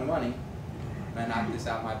a ton of money. I knocked this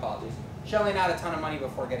out, my apologies. Shelling out a ton of money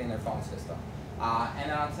before getting their phone system. And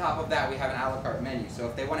then on top of that, we have an a la carte menu. So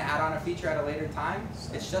if they want to add on a feature at a later time,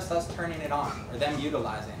 it's just us turning it on or them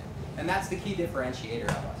utilizing it. And that's the key differentiator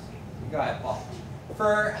of us. Go ahead, Paul.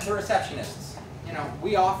 For the receptionists,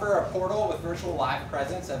 we offer a portal with virtual live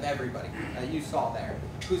presence of everybody that you saw there.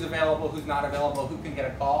 Who's available, who's not available, who can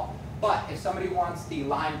get a call. But if somebody wants the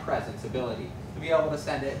line presence ability to be able to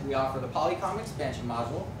send it, we offer the Polycom expansion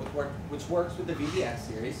module, which works with the VVX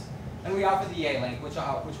series. And we offer the Yealink,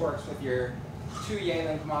 which works with your two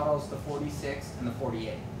Yealink models, the 46 and the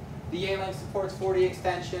 48. The Yealink supports 40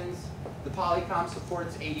 extensions. The Telecom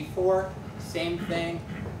supports 84. Same thing,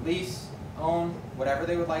 lease, own, whatever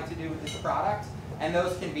they would like to do with this product. And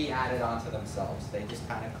those can be added onto themselves. They just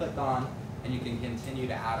kind of click on, and you can continue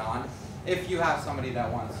to add on. If you have somebody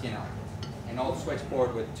that wants, you know, an old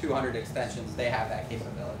switchboard with 200 extensions, they have that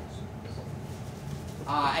capability.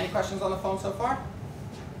 Any questions on the phone so far?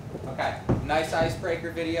 Okay, nice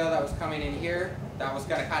icebreaker video that was coming in here. That was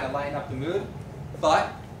going to kind of lighten up the mood,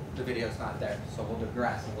 but the video's not there, so we'll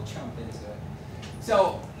digress and we'll jump into it.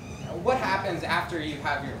 So, what happens after you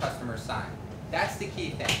have your customer sign? That's the key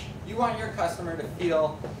thing. You want your customer to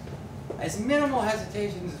feel as minimal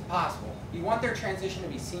hesitations as possible. You want their transition to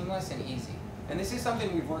be seamless and easy. And this is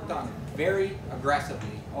something we've worked on very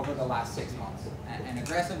aggressively over the last 6 months. And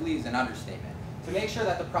aggressively is an understatement. To make sure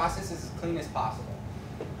that the process is as clean as possible.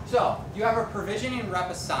 So, you have a provisioning rep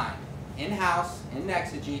assigned. In-house, in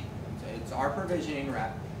Nexogy, it's our provisioning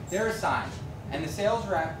rep. They're assigned. And the sales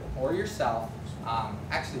rep, or yourself,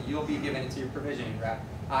 actually you'll be given it to your provisioning rep,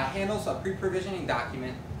 handles a pre-provisioning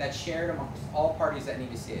document that's shared amongst all parties that need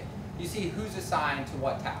to see it. You see who's assigned to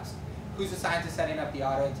what task. Who's assigned to setting up the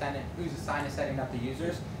auto attendant, who's assigned to setting up the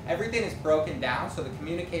users. Everything is broken down so the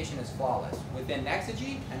communication is flawless within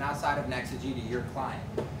Nexogy and outside of Nexogy to your client.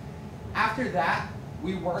 After that,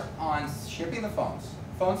 we work on shipping the phones.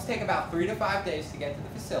 Phones take about 3 to 5 days to get to the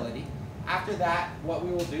facility. After that, what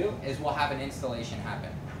we will do is we'll have an installation happen.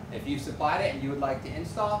 If you've supplied it and you would like to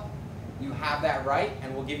install, you have that right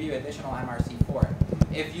and we'll give you additional MRC for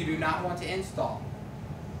it. If you do not want to install,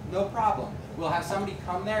 no problem. We'll have somebody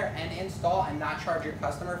come there and install and not charge your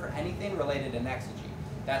customer for anything related to Nexogy.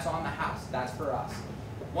 That's on the house. That's for us.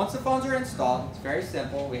 Once the phones are installed, it's very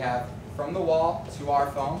simple. We have from the wall to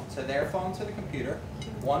our phone, to their phone, to the computer,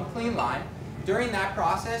 one clean line. During that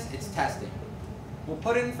process, it's testing. We'll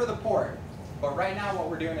put it in for the port, but right now what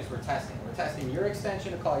we're doing is we're testing. We're testing your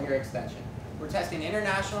extension to call your extension. We're testing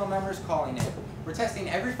international numbers calling in. We're testing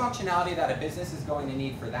every functionality that a business is going to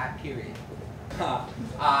need for that period.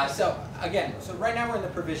 So right now we're in the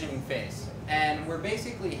provisioning phase, and we're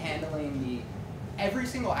basically handling every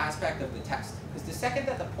single aspect of the test. Because the second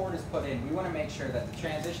that the port is put in, we want to make sure that the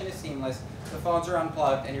transition is seamless, the phones are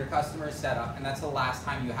unplugged, and your customer is set up, and that's the last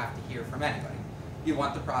time you have to hear from anybody. You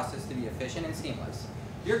want the process to be efficient and seamless.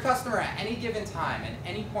 Your customer at any given time, at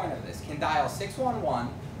any point of this, can dial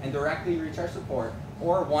 611 and directly reach our support,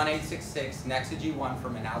 or 1-866 Nexogy 1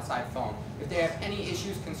 from an outside phone if they have any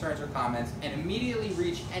issues, concerns, or comments, and immediately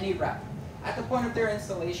reach any rep. At the point of their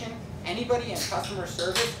installation, anybody in customer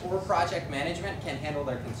service or project management can handle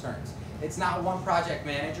their concerns. It's not one project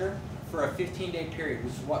manager for a 15-day period,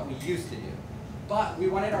 which is what we used to do. But we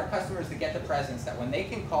wanted our customers to get the presence that when they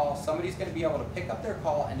can call, somebody's going to be able to pick up their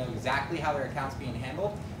call and know exactly how their account's being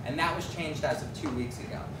handled, and that was changed as of 2 weeks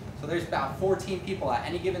ago. So there's about 14 people at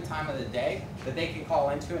any given time of the day that they can call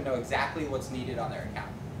into and know exactly what's needed on their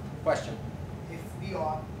account. Question? If we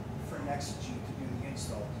opt for Nexogy to do the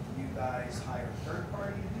install, do you guys hire a third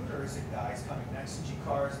party to do it, or is it guys coming Nexogy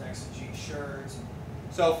cars, Nexogy shirts?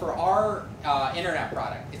 So for our internet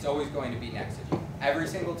product, it's always going to be Nexogy. Every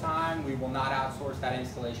single time, we will not outsource that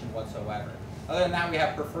installation whatsoever. Other than that, we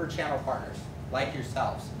have preferred channel partners, like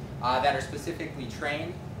yourselves, that are specifically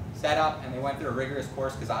trained, set up, and they went through a rigorous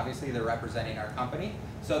course because obviously they're representing our company.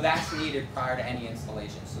 So that's needed prior to any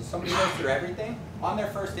installation. So somebody goes through everything. On their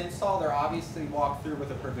first install, they're obviously walked through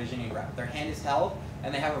with a provisioning rep. Their hand is held,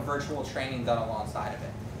 and they have a virtual training done alongside of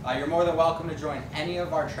it. You're more than welcome to join any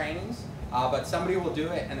of our trainings, but somebody will do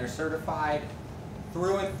it, and they're certified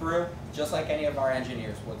through and through, just like any of our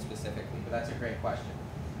engineers would specifically. But that's a great question.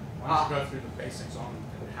 Why don't you go through the basics on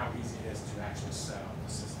how easy it is to actually set up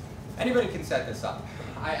the system? Anybody can set this up.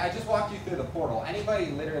 I just walked you through the portal. Anybody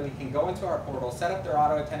literally can go into our portal, set up their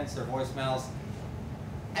auto attendants, their voicemails,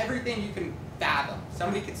 everything you can fathom.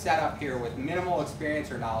 Somebody could set up here with minimal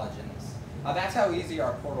experience or knowledge in this. That's how easy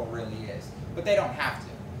our portal really is. But they don't have to.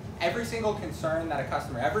 Every single concern that a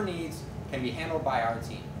customer ever needs can be handled by our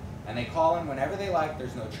team. And they call in whenever they like,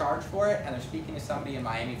 there's no charge for it, and they're speaking to somebody in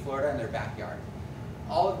Miami, Florida in their backyard.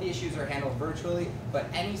 All of the issues are handled virtually, but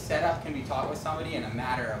any setup can be taught with somebody in a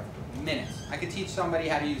matter of minutes. I could teach somebody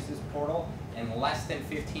how to use this portal in less than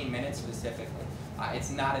 15 minutes specifically.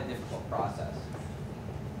 It's not a difficult process.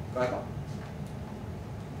 Go ahead, Bob.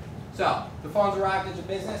 So, the phones arrived at your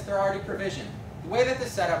business, they're already provisioned. The way that the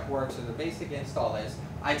setup works, or the basic install is,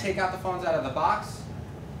 I take out the phones out of the box,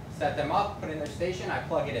 set them up, put in their station, I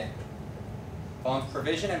plug it in. Phone's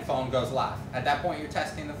provisioned and phone goes live. At that point, you're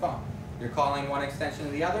testing the phone. You're calling one extension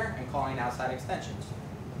to the other and calling outside extensions.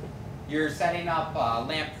 You're setting up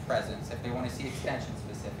lamp presence if they want to see extensions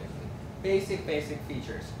specifically. Basic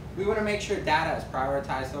features. We want to make sure data is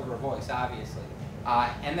prioritized over voice, obviously.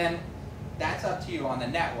 And then that's up to you on the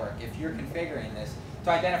network, if you're configuring this,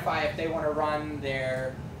 to identify if they want to run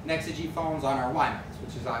their Nexogy phones on our WiMAX,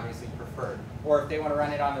 which is obviously preferred, or if they want to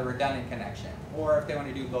run it on the redundant connection, or if they want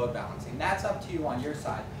to do load balancing. That's up to you on your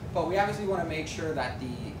side. But we obviously want to make sure that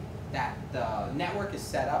the network is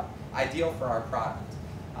set up ideal for our product.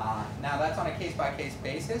 Now that's on a case-by-case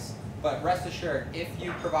basis, but rest assured, if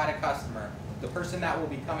you provide a customer, the person that will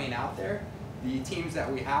be coming out there, the teams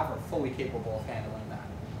that we have are fully capable of handling that.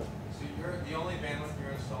 So the only bandwidth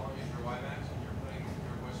you're installing is your WiMAX, and you're putting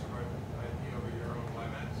your voice over IP over your own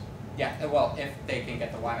WiMAX? Yeah, well, if they can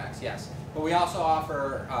get the WiMAX, yes. But we also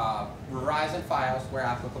offer Verizon Fios where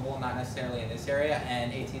applicable, not necessarily in this area,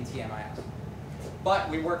 and AT&T MIS. But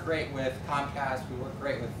we work great with Comcast, we work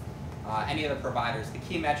great with any of the providers. The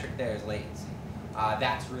key metric there is latency.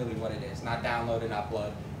 That's really what it is, not download and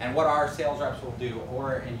upload. And what our sales reps will do,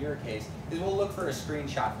 or in your case, is we'll look for a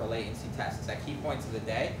screenshot for latency tests at key points of the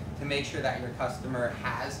day to make sure that your customer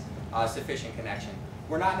has sufficient connection.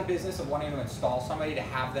 We're not in the business of wanting to install somebody to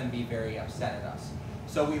have them be very upset at us.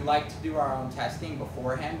 So we like to do our own testing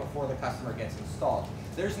beforehand, before the customer gets installed.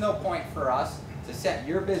 There's no point for us to set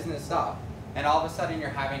your business up and all of a sudden you're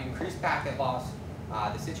having increased packet loss.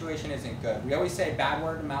 The situation isn't good. We always say bad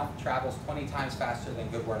word of mouth travels 20 times faster than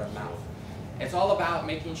good word of mouth. It's all about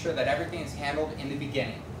making sure that everything is handled in the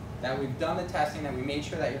beginning, that we've done the testing, that we made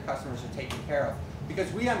sure that your customers are taken care of.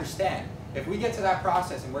 Because we understand, if we get to that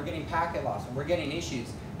process and we're getting packet loss and we're getting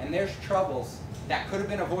issues and there's troubles that could have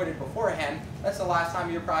been avoided beforehand, that's the last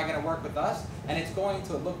time you're probably going to work with us, and it's going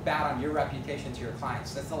to look bad on your reputation to your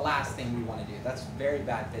clients. That's the last thing we want to do. That's very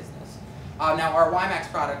bad business. Now our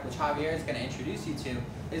WiMAX product, which Javier is going to introduce you to,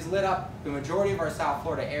 is lit up the majority of our South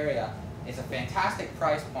Florida area. It's a fantastic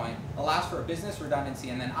price point, allows for a business redundancy,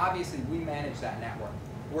 and then obviously we manage that network.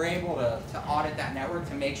 We're able to audit that network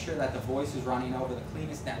to make sure that the voice is running over the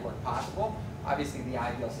cleanest network possible, obviously the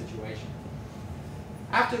ideal situation.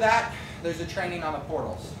 After that, there's a training on the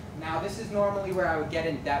portals. Now this is normally where I would get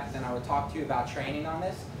in depth and I would talk to you about training on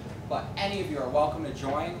this, but any of you are welcome to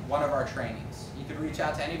join one of our trainings. You could reach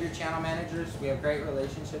out to any of your channel managers. We have great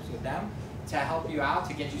relationships with them to help you out,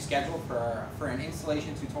 to get you scheduled for an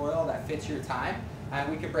installation tutorial that fits your time, and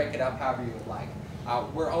we could break it up however you would like.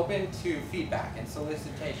 We're open to feedback and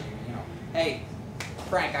solicitation. You know, hey,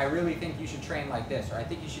 Frank, I really think you should train like this, or I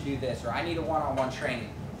think you should do this, or I need a one-on-one training.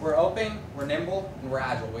 We're open, we're nimble, and we're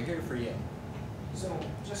agile. We're here for you. So,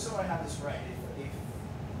 just so I have this right, if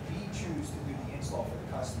we choose to do the install for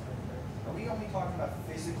the customer, are we only talking about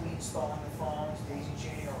physically installing the phones, daisy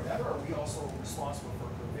chaining or whatever, or are we also responsible for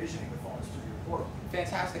provisioning the phones through your portal?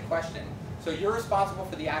 Fantastic question. So you're responsible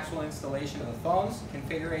for the actual installation of the phones,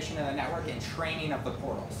 configuration of the network, and training of the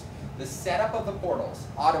portals. The setup of the portals,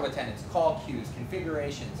 auto attendance, call queues,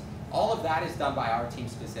 configurations, all of that is done by our team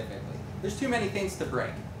specifically. There's too many things to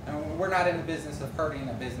break. And we're not in the business of hurting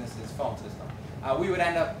a business's phone system. We would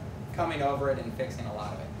end up coming over it and fixing a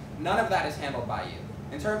lot of it. None of that is handled by you.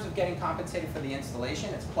 In terms of getting compensated for the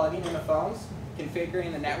installation, it's plugging in the phones,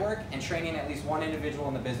 configuring the network, and training at least one individual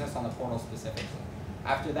in the business on the portal specifically.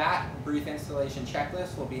 After that, a brief installation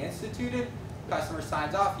checklist will be instituted. Customer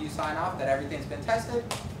signs off, you sign off that everything's been tested,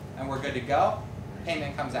 and we're good to go.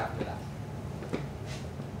 Payment comes after that.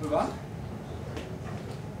 Move on.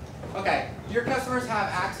 Okay, your customers have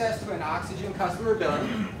access to an Oxygen customer billing,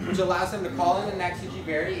 which allows them to call into Nexogy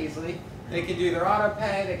very easily. They can do their auto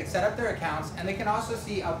pay, they can set up their accounts, and they can also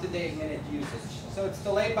see up-to-date minute usage. So it's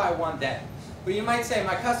delayed by 1 day. But you might say,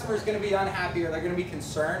 my customer is going to be unhappy or they're going to be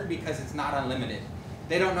concerned because it's not unlimited.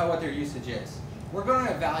 They don't know what their usage is. We're going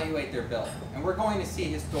to evaluate their bill, and we're going to see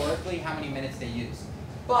historically how many minutes they use.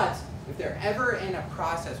 But if they're ever in a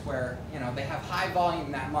process where they have high volume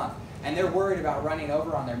that month, and they're worried about running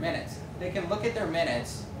over on their minutes, they can look at their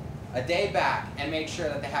minutes a day back and make sure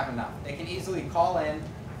that they have enough. They can easily call in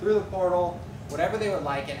through the portal, whatever they would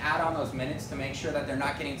like, and add on those minutes to make sure that they're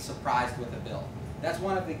not getting surprised with a bill. That's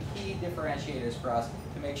one of the key differentiators for us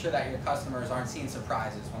to make sure that your customers aren't seeing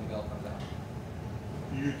surprises when the bill comes out.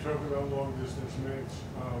 You talk about long distance minutes.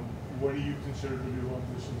 What do you consider to be long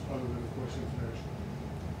distance other than, of course, international?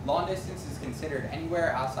 Long distance is considered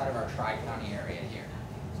anywhere outside of our Tri-County area here.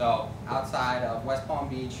 So outside of West Palm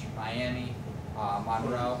Beach, Miami,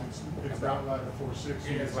 Monroe. It's not like a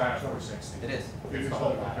 460. It is like a 460. It is. It is the like,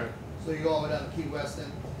 whole okay. So you go all the way down to Key West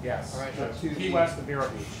then? Yes. All right, Yes. to Key the West and Vero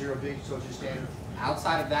Beach. Vero Beach, so it's your standard.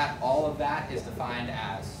 Outside of that, all of that is defined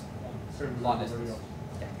as Same as long everybody distance.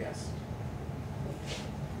 else. Yes.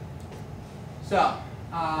 So,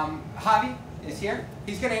 Javi is here.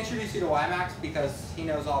 He's going to introduce you to WiMAX because he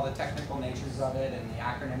knows all the technical natures of it and the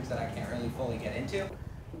acronyms that I can't really fully get into.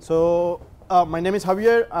 So my name is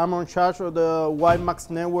Javier. I'm in charge of the WiMAX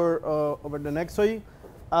network over the Nexogy.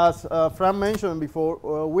 As Fran mentioned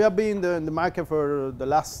before, we have been in the market for the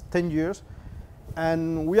last 10 years.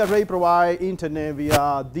 And we already provide internet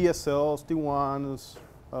via DSLs, T1s,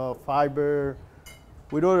 fiber,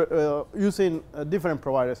 using different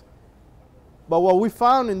providers. But what we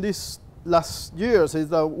found in these last years is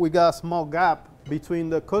that we got a small gap between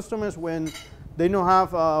the customers when they don't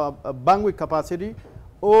have a bandwidth capacity,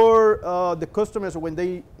 or the customers when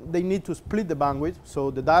they need to split the bandwidth.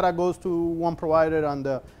 So the data goes to one provider and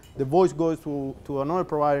the voice goes to another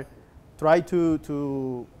provider, try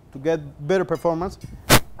to get better performance.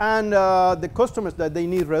 And the customers that they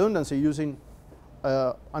need redundancy using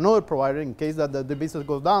another provider in case that the business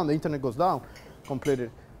goes down, the internet goes down completely.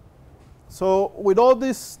 So with all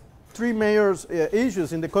these three major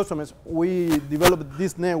issues in the customers, we developed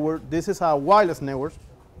this network. This is a wireless network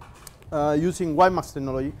using WiMAX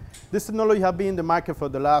technology. This technology has been in the market for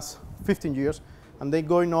the last 15 years, and they're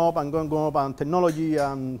going up and going up, and technology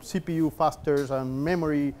and CPU faster and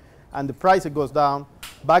memory, and the price it goes down.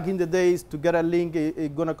 Back in the days, to get a link,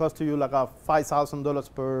 it's gonna cost you like $5,000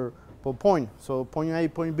 per point. So point A,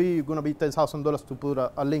 point B, it's gonna be $10,000 to put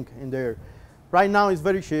a link in there. Right now, it's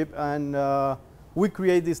very cheap, and we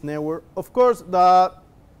create this network. Of course,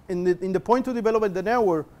 in the point to develop the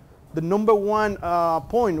network, the number one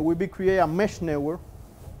point will be create a mesh network.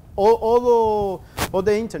 All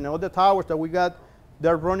the internet, all the towers that we got,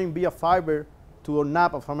 they're running via fiber to a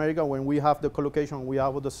NAP of America. When we have the colocation, we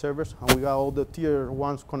have all the servers, and we got all the tier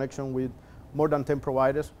 1s connection with more than 10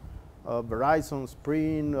 providers, Verizon,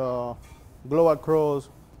 Sprint, Global Cross,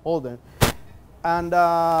 all them. And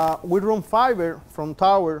we run fiber from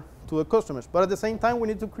tower to the customers. But at the same time, we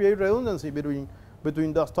need to create redundancy between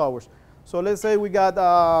those towers. So let's say we got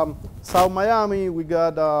South Miami, we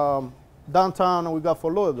got downtown, and we got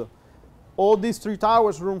Fort Lauderdale. All these three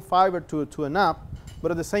towers run fiber to an app, but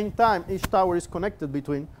at the same time, each tower is connected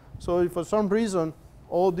between. So if for some reason,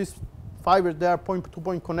 all these fibers, they are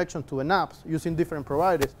point-to-point connection to an app using different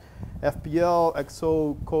providers, FPL,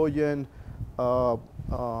 XO, Cogent,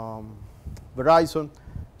 Verizon.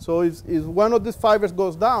 So if one of these fibers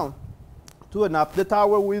goes down to an app, the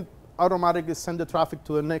tower will automatically send the traffic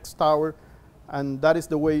to the next tower, and that is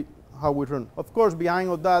the way how we run. Of course, behind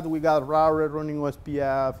all that, we got router running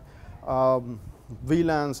OSPF,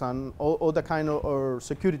 VLANs, and all the kind of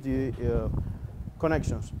security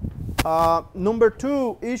connections. Number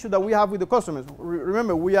two issue that we have with the customers,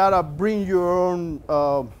 remember, we are a bring your own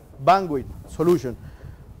bandwidth solution.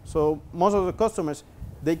 So most of the customers,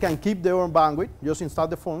 they can keep their own bandwidth, just install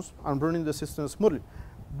the phones and running the system smoothly.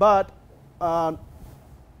 But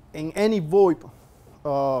in any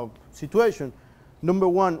VoIP situation, number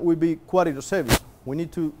one will be quality of service. We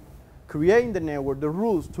need to create in the network the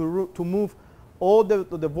rules to move all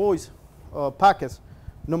the voice packets,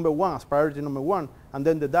 number one, as priority number one, and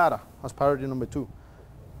then the data as priority number two.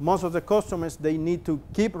 Most of the customers, they need to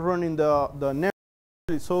keep running the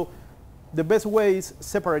network. So the best way is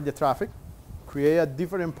separate the traffic, create a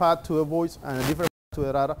different path to the voice and a different path to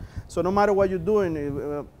the data. So no matter what you're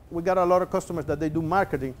doing, we got a lot of customers that they do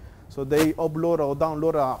marketing, so they upload or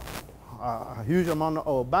download a huge amount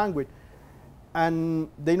of bandwidth, and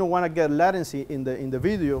they don't want to get latency in the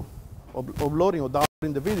video, uploading or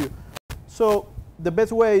downloading the video. So the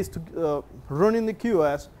best way is to run in the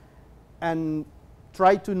QoS and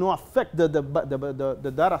try to not affect the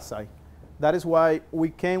data side. That is why we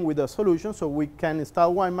came with a solution, so we can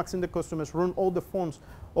install WiMAX in the customers, run all the phones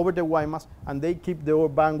over the WiMAX, and they keep their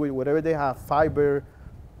webandwidth, whatever they have, fiber,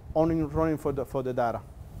 only running for the data.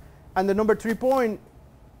 And the number 3 point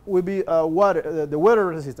will be the weather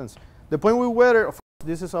resistance. The point with weather, of course,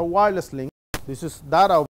 this is a wireless link. This is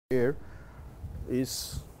data over here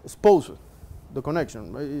is exposed, the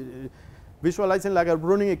connection. Visualizing like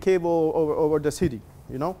running a cable over the city,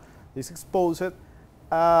 you know, it's exposed.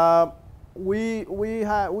 We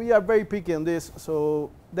are very picky on this,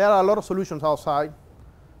 so there are a lot of solutions outside.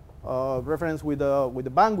 Reference with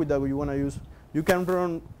the bandwidth that we want to use. You can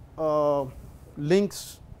run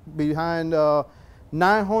links behind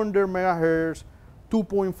 900 megahertz,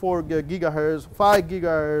 2.4 gigahertz, 5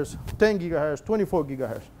 gigahertz, 10 gigahertz, 24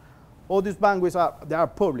 gigahertz. All these bandwidths they are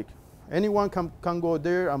public. Anyone can go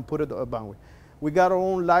there and put it a bandwidth. We got our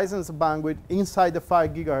own licensed bandwidth inside the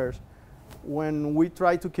 5 gigahertz. When we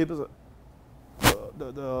try to keep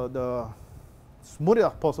the smooth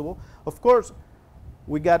as possible, of course,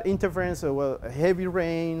 we got interference, heavy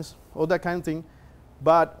rains, all that kind of thing,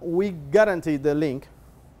 but we guarantee the link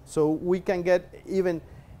So we can get even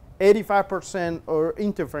 85% or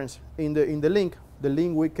interference in the link. The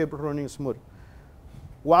link we keep running smooth.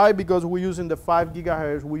 Why? Because we're using the 5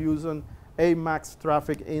 gigahertz, we're using AMAX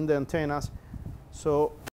traffic in the antennas.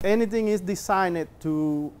 So anything is designed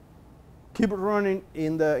to keep running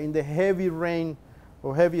in the heavy rain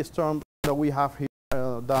or heavy storm that we have here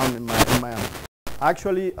down in Miami.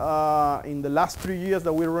 Actually, in the last 3 years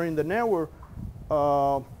that we're running the network,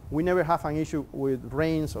 we never have an issue with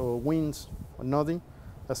rains or winds or nothing,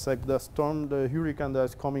 except the storm, the hurricane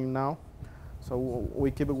that's coming now. So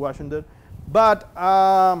we keep watching that. But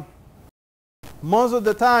most of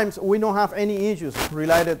the times, we don't have any issues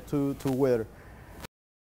related to weather.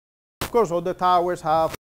 Of course, all the towers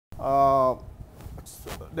have,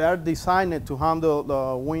 they are designed to handle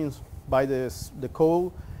the winds by the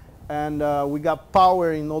cold. And we got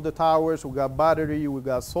power in all the towers, we got battery, we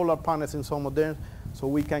got solar panels in some of them, so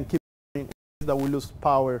we can keep that we lose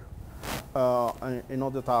power in all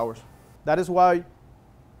the towers. That is why,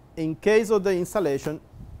 in case of the installation,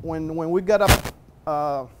 when we got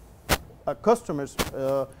customers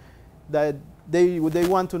that they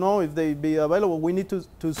want to know if they be available, we need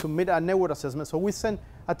to submit a network assessment. So we send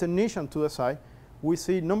a technician to the site. We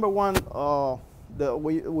see, number one,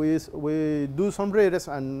 we do some readers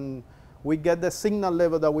and we get the signal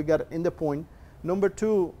level that we got in the point. Number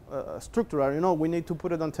two, structural. We need to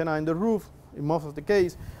put an antenna in the roof in most of the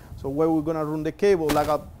case. So where we're gonna run the cable, like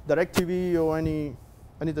a DirecTV or any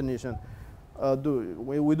technician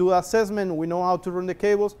we do assessment. We know how to run the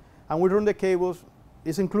cables, and we run the cables.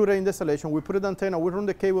 It's included in the installation. We put the antenna. We run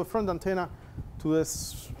the cable from the antenna to the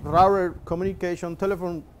router communication,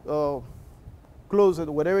 telephone. Close it,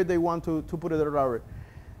 whatever they want to put it in the router.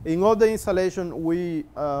 In all the installation,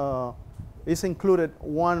 it's included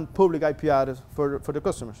one public IP address for the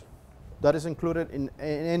customers. That is included in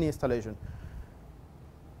any installation.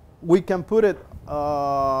 We can put it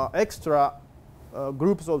extra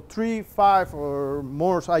groups of 3, 5, or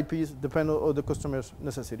more IPs, depending on the customer's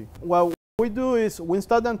necessity. What we do is we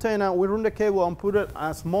install the antenna, we run the cable, and put it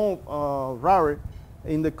a small router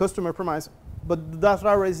in the customer premise, but that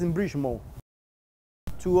router is in bridge mode.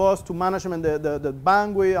 To us, to management, the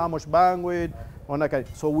bandwidth, how much bandwidth, on that kind.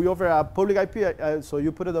 So we offer a public IP, so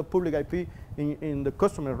you put it a public IP in the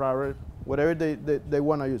customer router, whatever they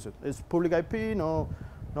want to use it. It's public IP, no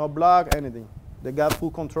block, anything. They got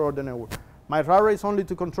full control of the network. My router is only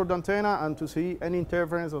to control the antenna, and to see any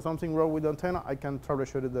interference or something wrong with the antenna, I can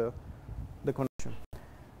troubleshoot the connection.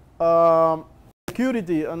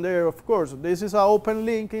 Security on there, of course. This is an open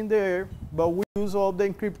link in there, but we use all the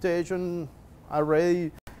encryption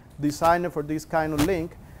already designed for this kind of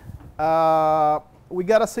link. We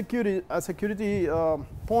got a security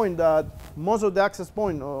point that most of the access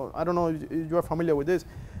point, I don't know if you are familiar with this,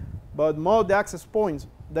 but most of the access points,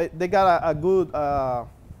 they got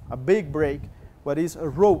a big break, but it's a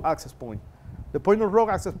rogue access point. The point of rogue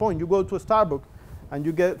access point, you go to a Starbucks and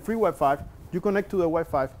you get free Wi-Fi, you connect to the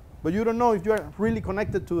Wi-Fi, but you don't know if you are really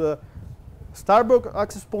connected to the Starbucks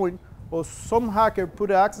access point, or some hacker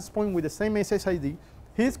put an access point with the same SSID.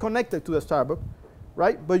 He's connected to the Starbucks,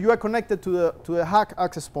 right? But you are connected to the hack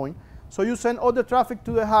access point. So you send all the traffic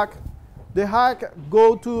to the hack. The hack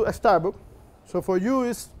go to a Starbucks. So for you,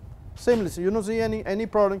 it's seamless. You don't see any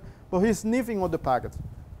problem. But he's sniffing all the packets.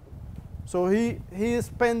 So he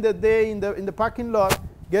spend the day in the parking lot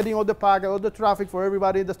getting all the packets, all the traffic for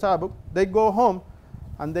everybody in the Starbucks. They go home,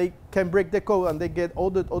 and they can break the code, and they get all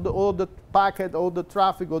the packet, all the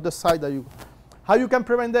traffic, all the site that you. How you can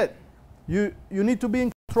prevent that? You need to be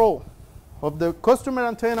in control of the customer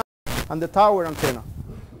antenna and the tower antenna.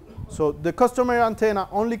 So the customer antenna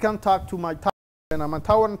only can talk to my tower antenna. My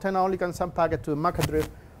tower antenna only can send packet to the MAC address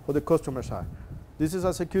of the customer side. This is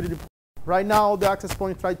a security. Right now, the access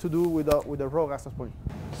point try to do with a rogue access point.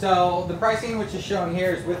 So the pricing which is shown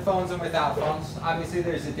here is with phones and without phones. Obviously,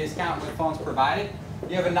 there's a discount with phones provided.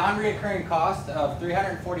 You have a non-recurring cost of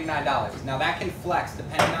 $349. Now that can flex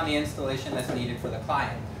depending on the installation that's needed for the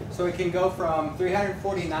client. So it can go from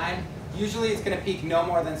 $349. Usually it's going to peak no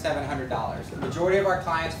more than $700. The majority of our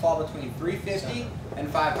clients fall between $350 and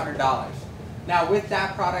 $500. Now with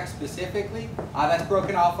that product specifically, that's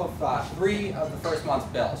broken off of 3 of the first month's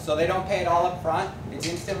bills. So they don't pay it all up front. It's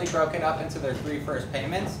instantly broken up into their 3 first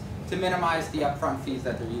payments to minimize the upfront fees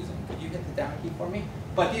that they're using. Could you hit the down key for me?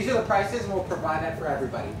 But these are the prices, and we'll provide that for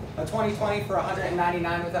everybody. A 2020 for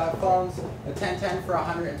 $199 without phones, a 1010 for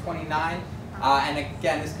 $129, and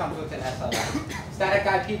again, this comes with an SLA.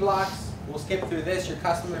 Static IP blocks, we'll skip through this. Your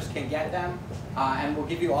customers can get them, and we'll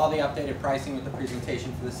give you all the updated pricing with the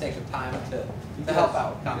presentation for the sake of time to help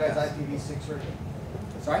out with Comcast. You guys IPv6 right?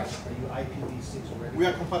 Sorry? Are you IPv6 ready? We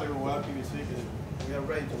are compatible with IPv6 and we are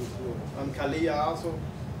ready to do it. And Kalia also,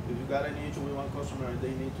 if you got any issue with one customer,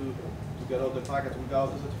 they need to get all the packets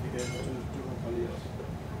without the certification to run Kalia.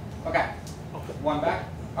 Okay. One back.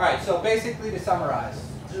 All right, so basically to summarize,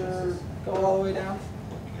 go all the way down.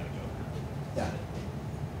 Yeah.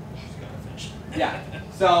 Yeah.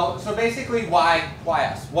 So basically, why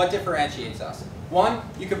us? What differentiates us? One,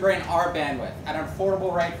 you can bring our bandwidth at an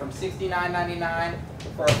affordable rate from $69.99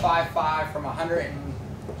 for a 5.5, from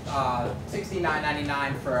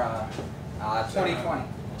 $169.99 for a 2020.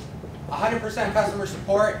 100% customer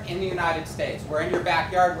support in the United States. We're in your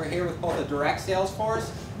backyard. We're here with both a direct sales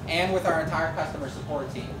force and with our entire customer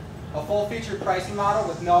support team. A full-featured pricing model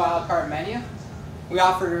with no a la carte menu. We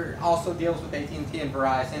offer also deals with AT&T and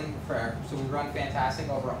Verizon, so we run fantastic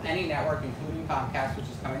over any network, including Comcast, which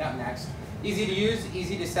is coming up next. Easy to use,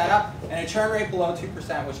 easy to set up, and a churn rate below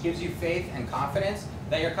 2%, which gives you faith and confidence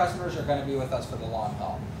that your customers are going to be with us for the long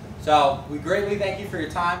haul. So we greatly thank you for your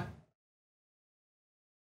time.